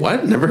like,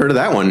 "What? Never heard of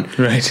that one."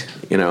 Right.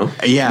 Yeah.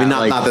 I mean,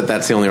 not that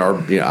that's the only.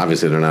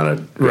 Obviously, they're not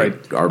a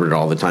arbiter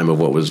all the time of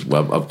what was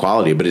of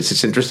quality, but it's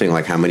just interesting,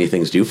 like how many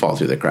things do fall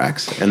through the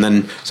cracks, and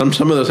then some of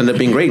those end up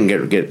being great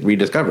and get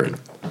rediscovered.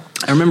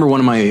 I remember one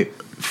of my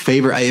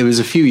favorite. It was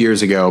a few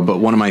years ago, but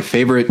one of my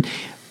favorite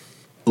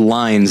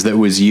lines that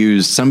was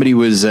used, somebody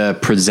was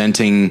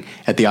presenting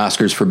at the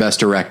Oscars for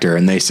Best Director,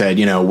 and they said,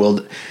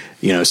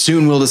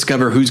 soon we'll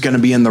discover who's going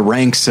to be in the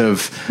ranks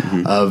of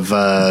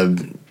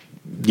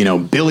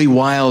Billy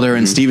Wilder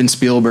and Steven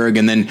Spielberg,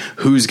 and then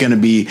who's going to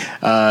be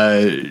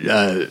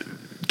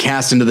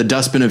cast into the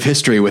dustbin of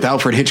history with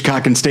Alfred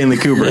Hitchcock and Stanley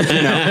Kubrick.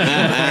 And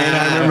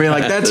I remember being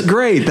like, that's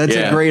great. That's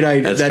a great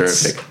idea.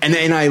 That's terrific.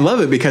 And I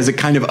love it because it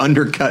kind of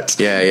undercuts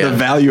the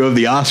value of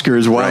the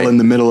Oscars while in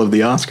the middle of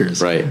the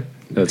Oscars. Right.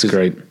 That's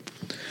great.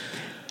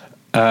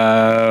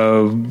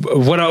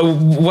 What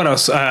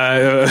else?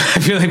 I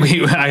feel like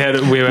we've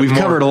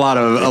covered a lot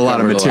of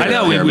material. I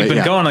know we've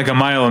been going like a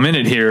mile a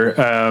minute here.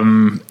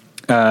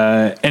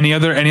 Any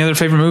other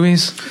favorite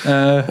movies?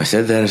 I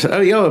said that.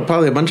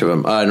 Probably a bunch of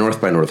them.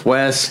 North by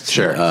Northwest.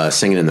 Sure.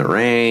 Singing in the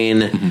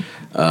Rain.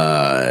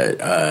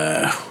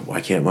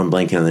 Why can't I'm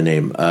blanking on the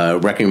name?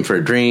 Requiem for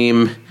a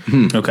Dream.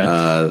 Okay.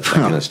 That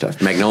kind of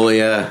stuff.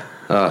 Magnolia.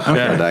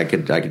 I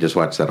could just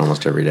watch that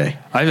almost every day.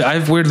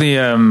 I've weirdly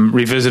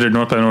revisited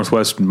North by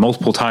Northwest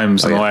multiple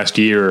times in the last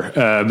year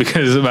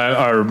because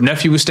our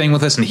nephew was staying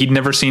with us and he'd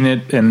never seen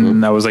it,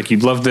 and I was like,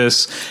 "You'd love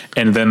this."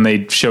 And then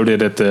they showed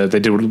it at they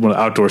did one of the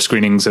outdoor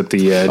screenings at the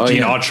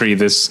Gene Autry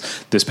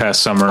this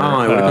past summer. Oh,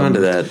 I would have gone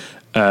to that.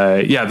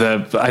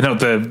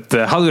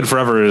 The Hollywood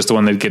Forever is the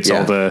one that gets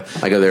all the.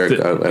 I go there.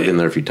 I've been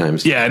there a few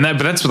times. Yeah, and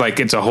that's like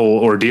it's a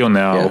whole ordeal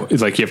now. Yeah.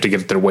 It's like you have to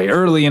get there way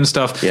early and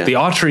stuff. Yeah. The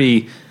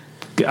Autry.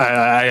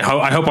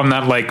 I hope I'm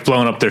not like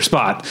blowing up their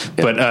spot,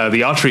 but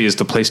the Autry is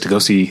the place to go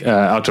see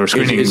outdoor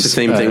screenings. It's the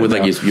same thing with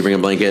like you bring a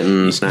blanket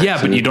and snacks. Yeah,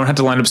 but you don't have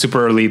to line up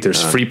super early.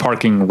 There's free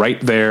parking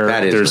right there.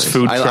 That is There's nice.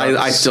 food.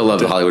 I still love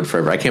the Hollywood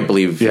Forever. I can't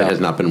believe it has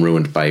not been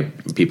ruined by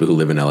people who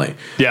live in LA.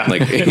 Yeah,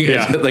 like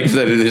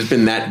there's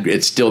been that.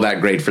 It's still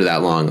that great for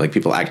that long. Like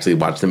people actually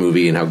watch the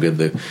movie and how good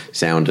the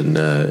sound and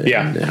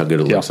how good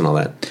it looks and all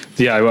that.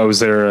 Yeah, I was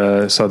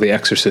there. Saw The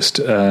Exorcist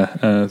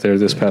there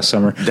this past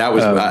summer. That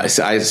was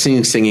I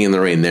seen Singing in the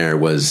Rain. There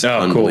was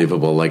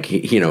unbelievable. Cool. Like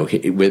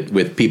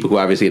with people who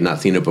obviously had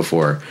not seen it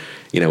before.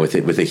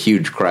 With a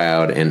huge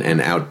crowd and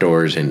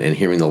outdoors and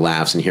hearing the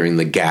laughs and hearing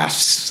the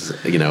gasps.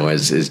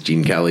 As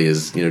Gene Kelly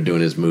is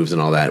doing his moves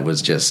and all that it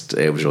was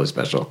really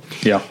special.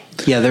 Yeah.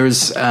 There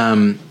was.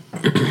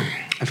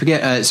 I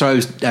forget. So I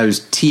was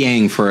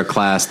TAing for a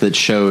class that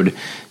showed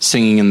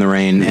Singing in the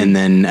Rain, and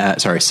then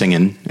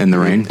Singing in the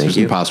Rain. There's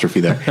an apostrophe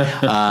there.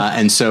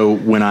 And so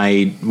when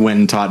I went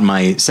and taught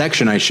my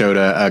section, I showed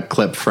a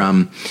clip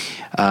from,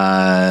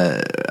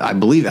 I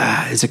believe,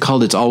 is it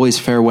called "It's Always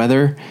Fair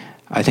Weather"?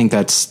 I think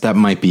that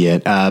might be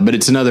it. But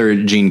it's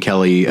another Gene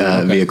Kelly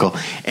vehicle,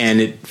 and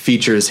it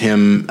features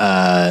him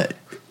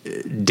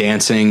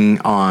dancing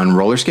on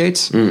roller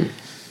skates.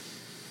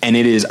 And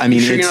it is,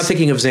 you're not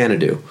thinking of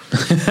Xanadu.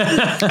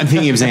 I'm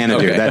thinking of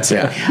Xanadu. Okay. That's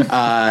it.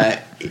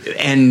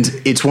 And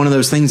it's one of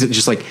those things that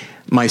just like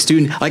my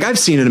student, like I've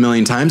seen it a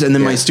million times, and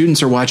then my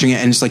students are watching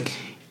it and it's like,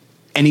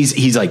 and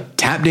he's like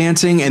tap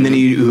dancing, and then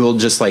he'll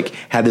just like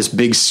have this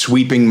big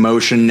sweeping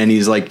motion, and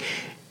he's like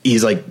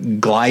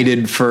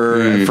glided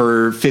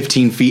for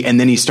 15 feet, and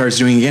then he starts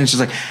doing it again. It's just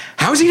like,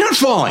 how is he not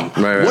falling?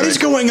 What is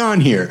going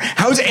on here?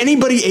 How is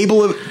anybody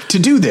able to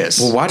do this?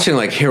 Well, watching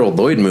like Harold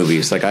Lloyd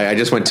movies, like I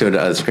just went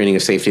to a screening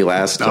of Safety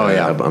last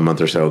a month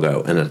or so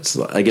ago, and it's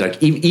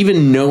like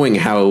even knowing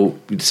how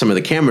some of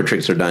the camera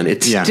tricks are done,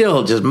 it's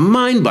still just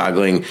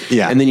mind-boggling.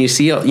 Yeah. And then you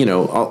see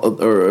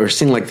or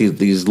seeing like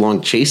these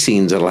long chase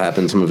scenes that'll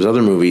happen in some of his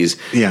other movies.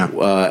 Yeah.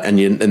 And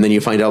then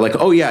you find out like,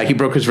 oh yeah, he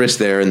broke his wrist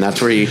there, and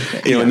that's where he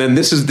and then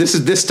this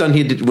stunt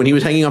he did when he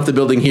was hanging off the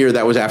building here.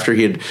 That was after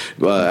he had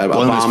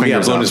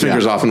blown his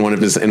fingers off in one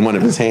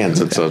of his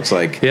hands, and so it's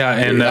like,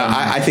 and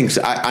I think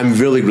I'm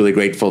really, really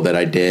grateful that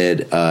I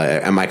did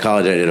at my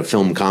college. I did a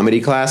film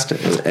comedy class,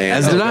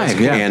 as did I,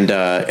 and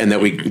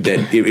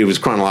that it was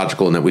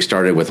chronological, and that we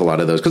started with a lot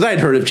of those because I had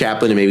heard of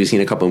Chaplin and maybe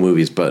seen a couple of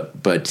movies,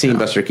 but seeing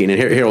Buster Keaton,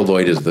 Harold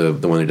Lloyd is the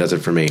one who does it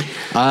for me,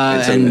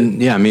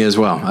 me as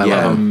well. I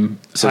love him.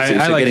 So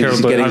I like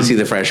getting to see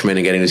The Freshman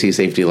and getting to see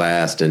Safety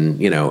Last, and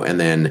and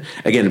then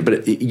again,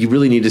 but you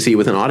really need to see it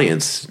with an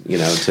audience,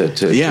 to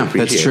appreciate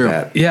that's true.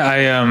 that.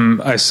 Yeah,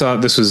 I saw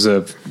this was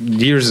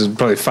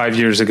probably 5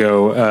 years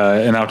ago,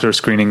 an outdoor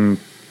screening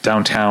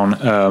downtown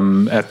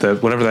at the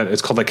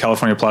it's called, like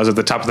California Plaza, at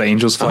the top of the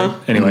Angels flight.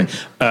 Anyway,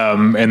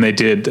 and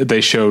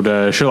they showed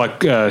Sherlock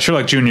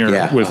Jr.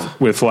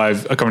 with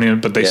live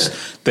accompaniment, but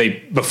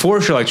they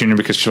before Sherlock Jr.,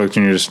 because Sherlock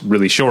Jr. is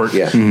really short.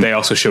 They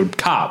also showed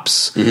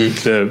Cops,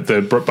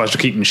 the Buster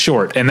Keaton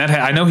short, and that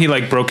I know he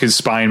like broke his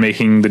spine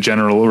making the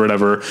General or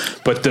whatever,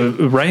 but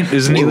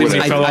isn't he?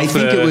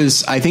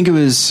 I think it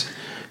was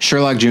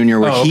Sherlock Jr.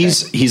 where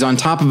he's on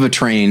top of a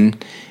train.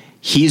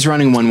 He's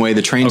running one way,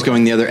 the train's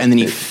going the other, and then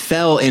he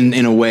fell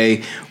in a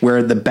way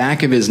where the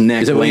back of his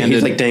neck landed.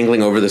 He's like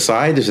dangling over the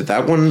side? Is it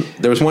that one?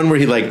 There was one where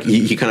he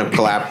kind of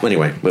collapsed.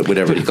 Anyway,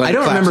 whatever. I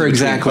don't remember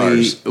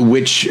exactly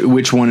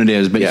which one it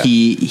is, but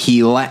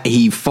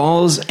he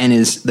falls and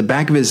the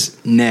back of his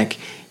neck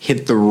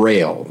hit the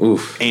rail.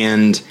 Oof.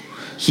 And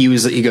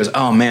he goes,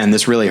 oh man,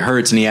 this really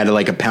hurts, and he had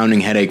like a pounding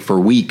headache for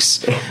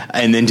weeks,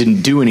 and then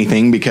didn't do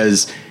anything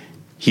because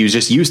he was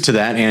just used to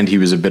that, and he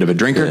was a bit of a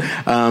drinker.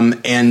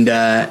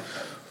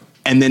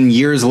 And then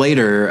years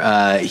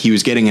later, he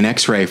was getting an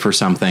X-ray for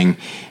something.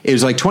 It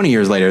was like 20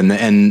 years later,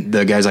 and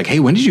the guy's like, "Hey,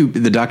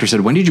 the doctor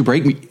said, when did you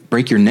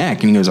break your neck?"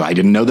 And he goes, "I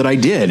didn't know that I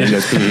did." And he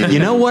goes, "You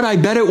know what? I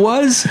bet it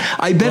was.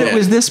 I bet it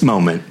was this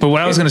moment." But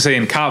what I was going to say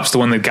in Cops, the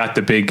one that got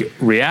the big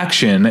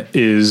reaction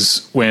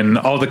is when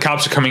all the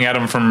cops are coming at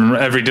him from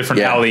every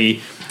different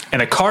alley,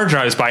 and a car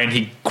drives by, and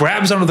he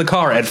grabs onto the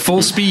car at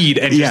full speed,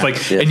 and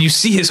and you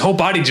see his whole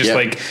body just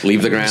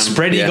leave the ground,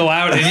 spread eagle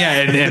out,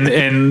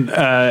 and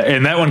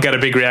that one got a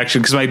big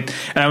reaction because I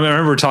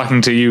remember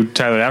talking to you,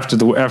 Tyler,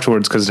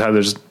 afterwards, because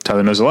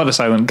Tyler knows a lot of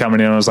silent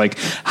comedy, and I was like,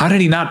 how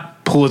did he not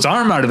pull his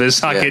arm out of his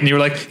socket? And you were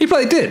like, he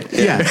probably did.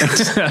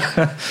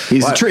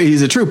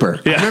 He's a trooper.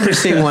 I remember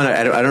seeing one.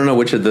 I don't know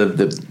which of it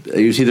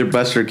was either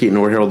Buster Keaton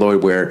or Harold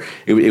Lloyd, where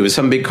it was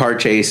some big car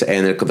chase,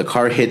 and the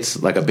car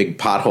hits like a big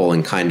pothole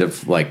and kind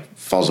of like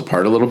falls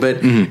apart a little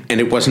bit, and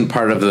it wasn't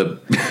part of the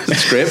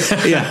script.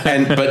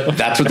 But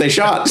that's what they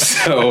shot.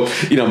 So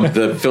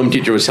the film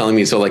teacher was telling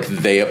me. So like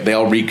they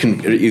all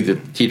the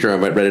teacher, I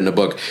read it in a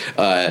book.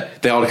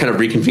 They all kind of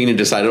reconvened and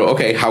decided,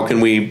 okay, how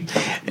can we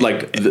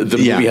the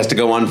movie has to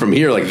go on from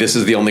here. Like this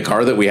is the only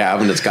car that we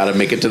have, and it's got to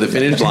make it to the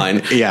finish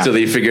line. So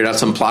they figured out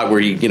some plot where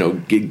he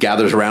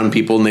gathers around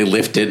people and they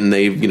lift it and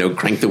they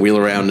crank the wheel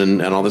around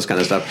and all this kind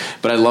of stuff.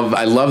 But I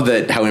love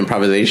that how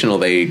improvisational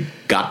they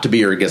got to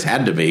be, or I guess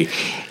had to be.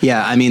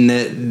 Yeah, I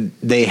mean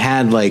they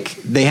had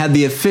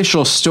the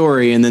official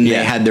story, and then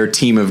they had their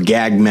team of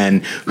gag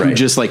men who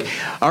just like,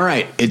 all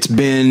right, it's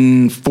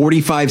been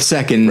 45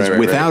 seconds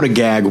without a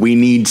gag. We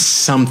need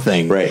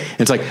something. Right.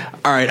 It's like,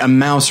 all right, a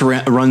mouse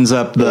runs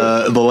up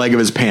the leg of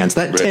his pants.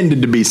 That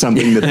tended to be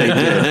something that they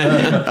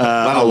did. A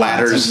lot of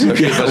ladders.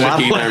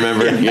 I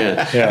remember.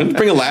 Yeah.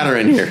 Bring a ladder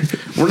in here.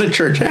 We're in a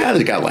church.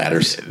 They got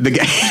ladders. The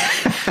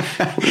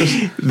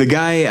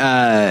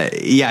guy,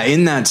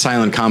 in that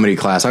silent comedy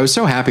class, I was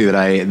so happy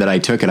that I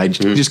took it. I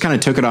just kind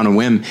of took it on a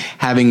whim,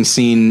 having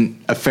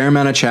seen a fair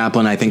amount of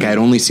Chaplin. I think I had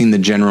only seen the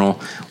General,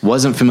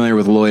 wasn't familiar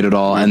with Lloyd at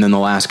all, and then the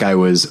last guy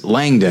was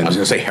Langdon. I was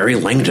going to say Harry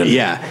Langdon.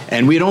 Yeah,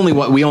 and we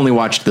only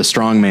watched The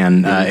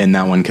Strongman in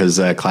that one because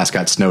class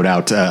got snowed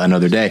out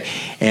another day,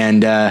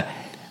 and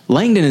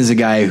Langdon is a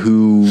guy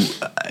who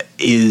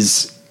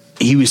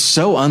he was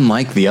so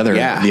unlike the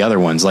other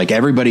ones. Like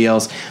everybody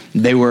else,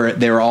 they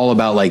were all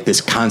about like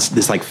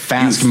this like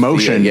fast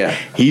motion.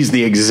 He's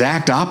the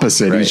exact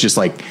opposite. He's just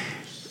like,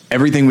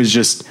 everything was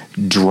just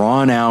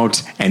drawn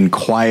out and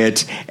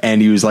quiet,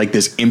 and he was like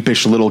this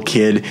impish little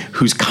kid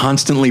who's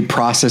constantly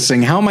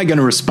processing, how am I going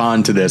to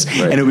respond to this?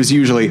 And it was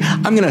usually,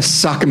 I'm going to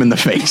sock him in the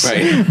face.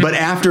 But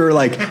after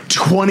like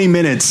 20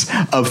 minutes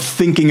of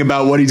thinking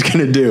about what he's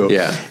going to do,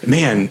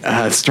 man,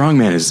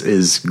 Strongman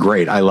is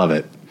great. I love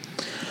it.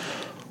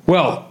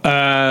 Well,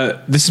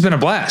 this has been a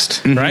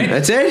blast, right?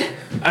 That's it?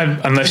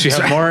 Unless you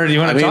have more you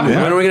want to talk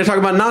about. When are we going to talk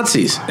about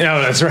Nazis? No,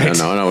 that's right.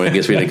 No, I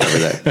guess we didn't cover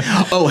that.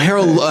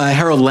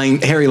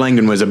 Harry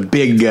Langdon was a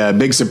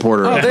big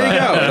supporter. Oh, there you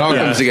go. It all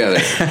comes together.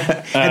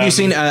 Have you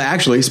seen,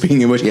 actually,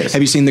 speaking of which, have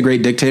you seen The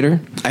Great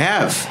Dictator? I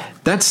have.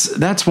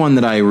 That's one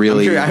that I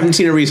really. I haven't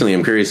seen it recently.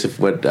 I'm curious if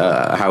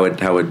how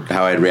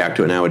I'd react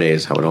to it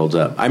nowadays, how it holds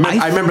up. I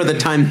remember the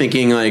time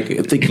thinking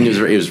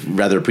it was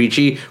rather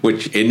preachy,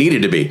 which it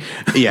needed to be.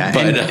 Yeah,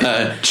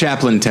 but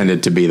Chaplin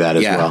tended to be that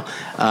as well.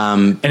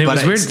 And it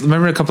was weird.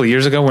 Remember a couple of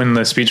years ago when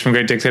the speech from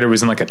Great Dictator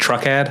was in like a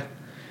truck ad?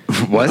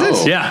 Was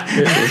it? Yeah.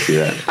 I see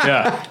that.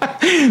 Yeah.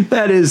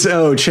 That is.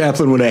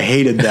 Chaplin would have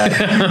hated that.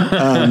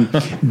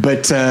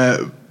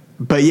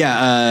 But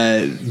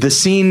yeah, the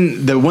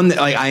scene, the one that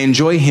I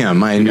enjoy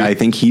him. I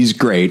think he's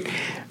great.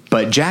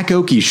 But Jack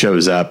Oakey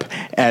shows up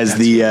as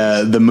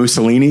the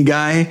Mussolini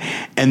guy,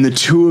 and the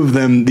two of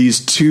them,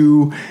 these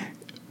two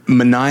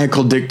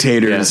maniacal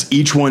dictators,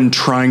 each one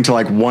trying to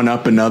like one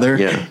up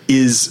another,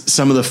 is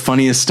some of the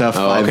funniest stuff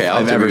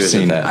I've ever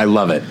seen. I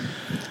love it.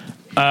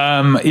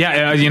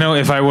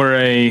 If I were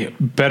a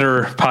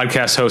better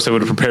podcast host, I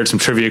would have prepared some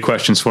trivia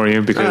questions for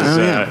you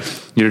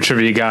because you're a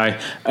trivia guy.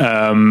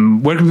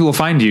 Where can people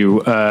find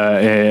you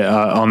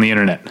on the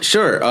internet?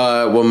 Sure.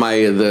 Well,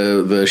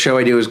 the show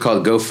I do is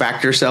called Go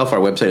Fact Yourself. Our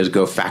website is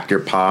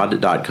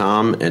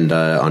gofactorpod.com, and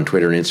on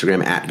Twitter and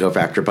Instagram at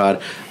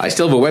gofactorpod. I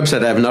still have a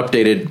website I haven't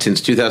updated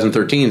since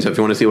 2013, so if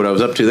you want to see what I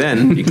was up to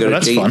then, you can go to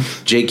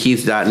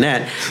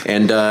jkeith.net.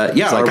 And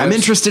I'm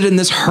interested in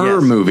this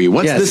Her movie.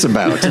 What's this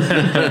about?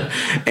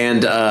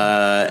 And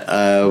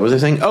what was I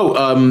saying?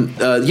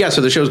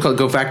 So the show is called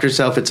Go Fact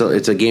Yourself.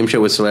 It's a game show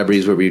with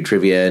celebrities where we do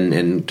trivia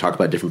and talk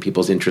about different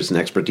people's interests and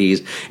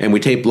expertise. And we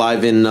tape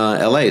live in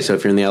LA. So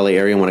if you're in the LA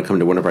area and want to come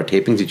to one of our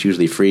tapings, it's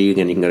usually free.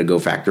 Again, you can go to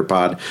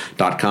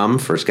gofactorpod.com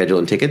for schedule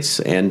and tickets.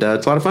 And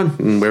it's a lot of fun.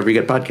 And wherever you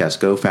get podcasts,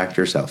 Go Fact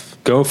Yourself.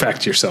 Go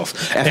Fact Yourself.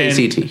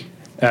 FACT.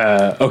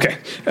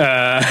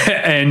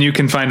 And you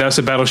can find us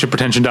at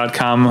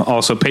battleshippretension.com,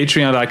 also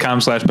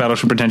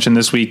patreon.com/battleshippretension.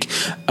 This week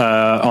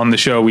on the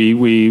show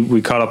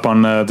we caught up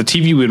on the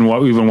TV we've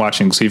been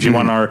watching. So if you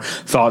want our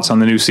thoughts on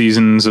the new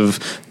seasons of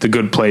The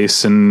Good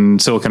Place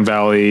and Silicon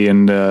Valley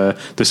and the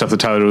stuff that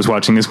Tyler was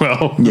watching as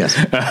well, you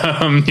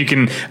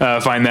can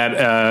find that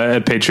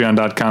at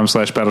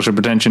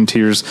patreon.com/battleshippretension.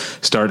 Tiers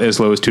start as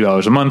low as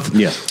 $2 a month.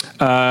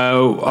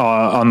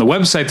 On the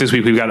website this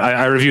week, we've got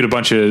I reviewed a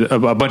bunch of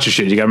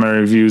shit. You got my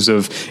reviews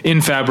of In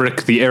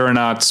Fabric, The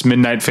Aeronauts,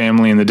 Midnight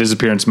Family, and The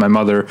Disappearance of My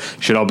Mother.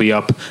 Should all be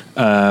up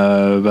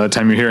by the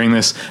time you're hearing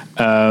this.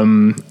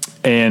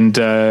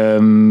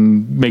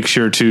 Make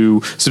sure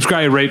to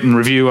subscribe, rate, and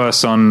review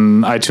us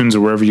on iTunes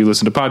or wherever you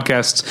listen to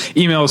podcasts.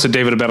 Email us at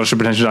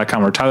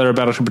david@battleshippretension.com or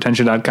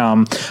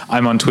tyler@battleshippretension.com.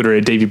 I'm on Twitter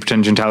at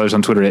davypretension. Tyler's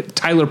on Twitter at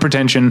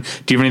tylerpretension.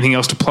 Do you have anything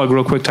else to plug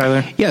real quick,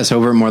 Tyler? Yes,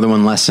 over at More Than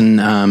One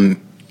Lesson.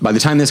 By the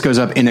time this goes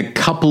up in a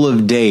couple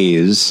of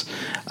days,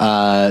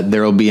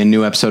 there will be a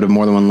new episode of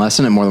More Than One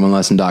Lesson at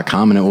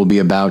morethanonelesson.com, and it will be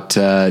about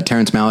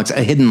Terrence Malick's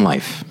A Hidden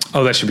Life.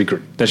 Oh, that should be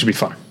good. That should be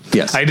fun.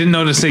 Yes. I didn't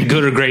know to say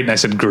good or great, and I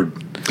said good.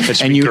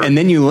 And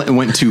then you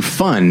went to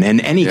fun,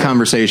 and any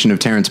conversation of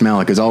Terrence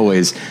Malick is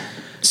always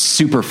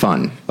super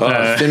fun.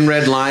 Thin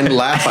red line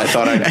laugh, I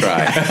thought I'd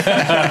cry.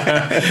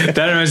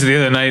 That reminds me, the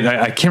other night,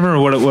 I can't remember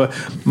what it was.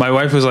 My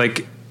wife was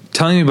like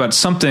telling me about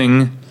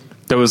something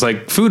that was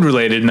like food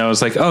related, and I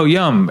was like, oh,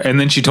 yum. And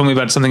then she told me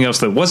about something else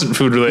that wasn't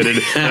food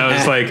related, and I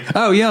was like,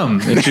 oh,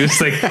 yum. And she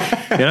was like,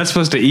 you're not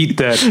supposed to eat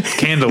that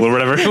candle or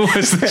whatever it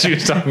was that she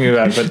was talking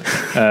about. But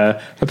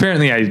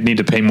apparently I need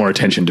to pay more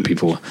attention to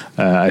people,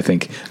 I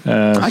think.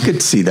 I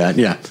could see that,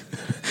 yeah.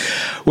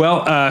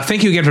 Well,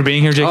 thank you again for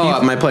being here, Jake.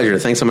 Oh, my pleasure.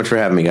 Thanks so much for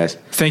having me, guys.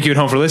 Thank you at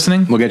home for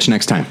listening. We'll get you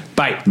next time.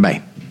 Bye.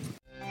 Bye.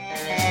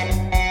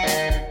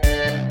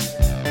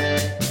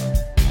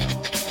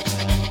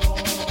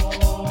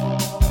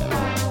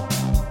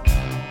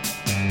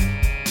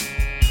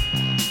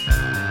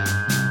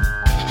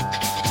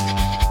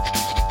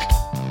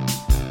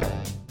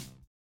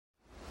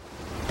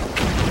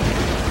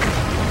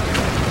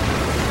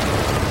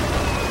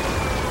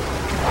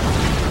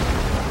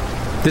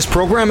 This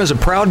program is a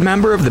proud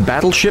member of the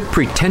Battleship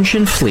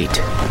Pretension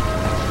Fleet.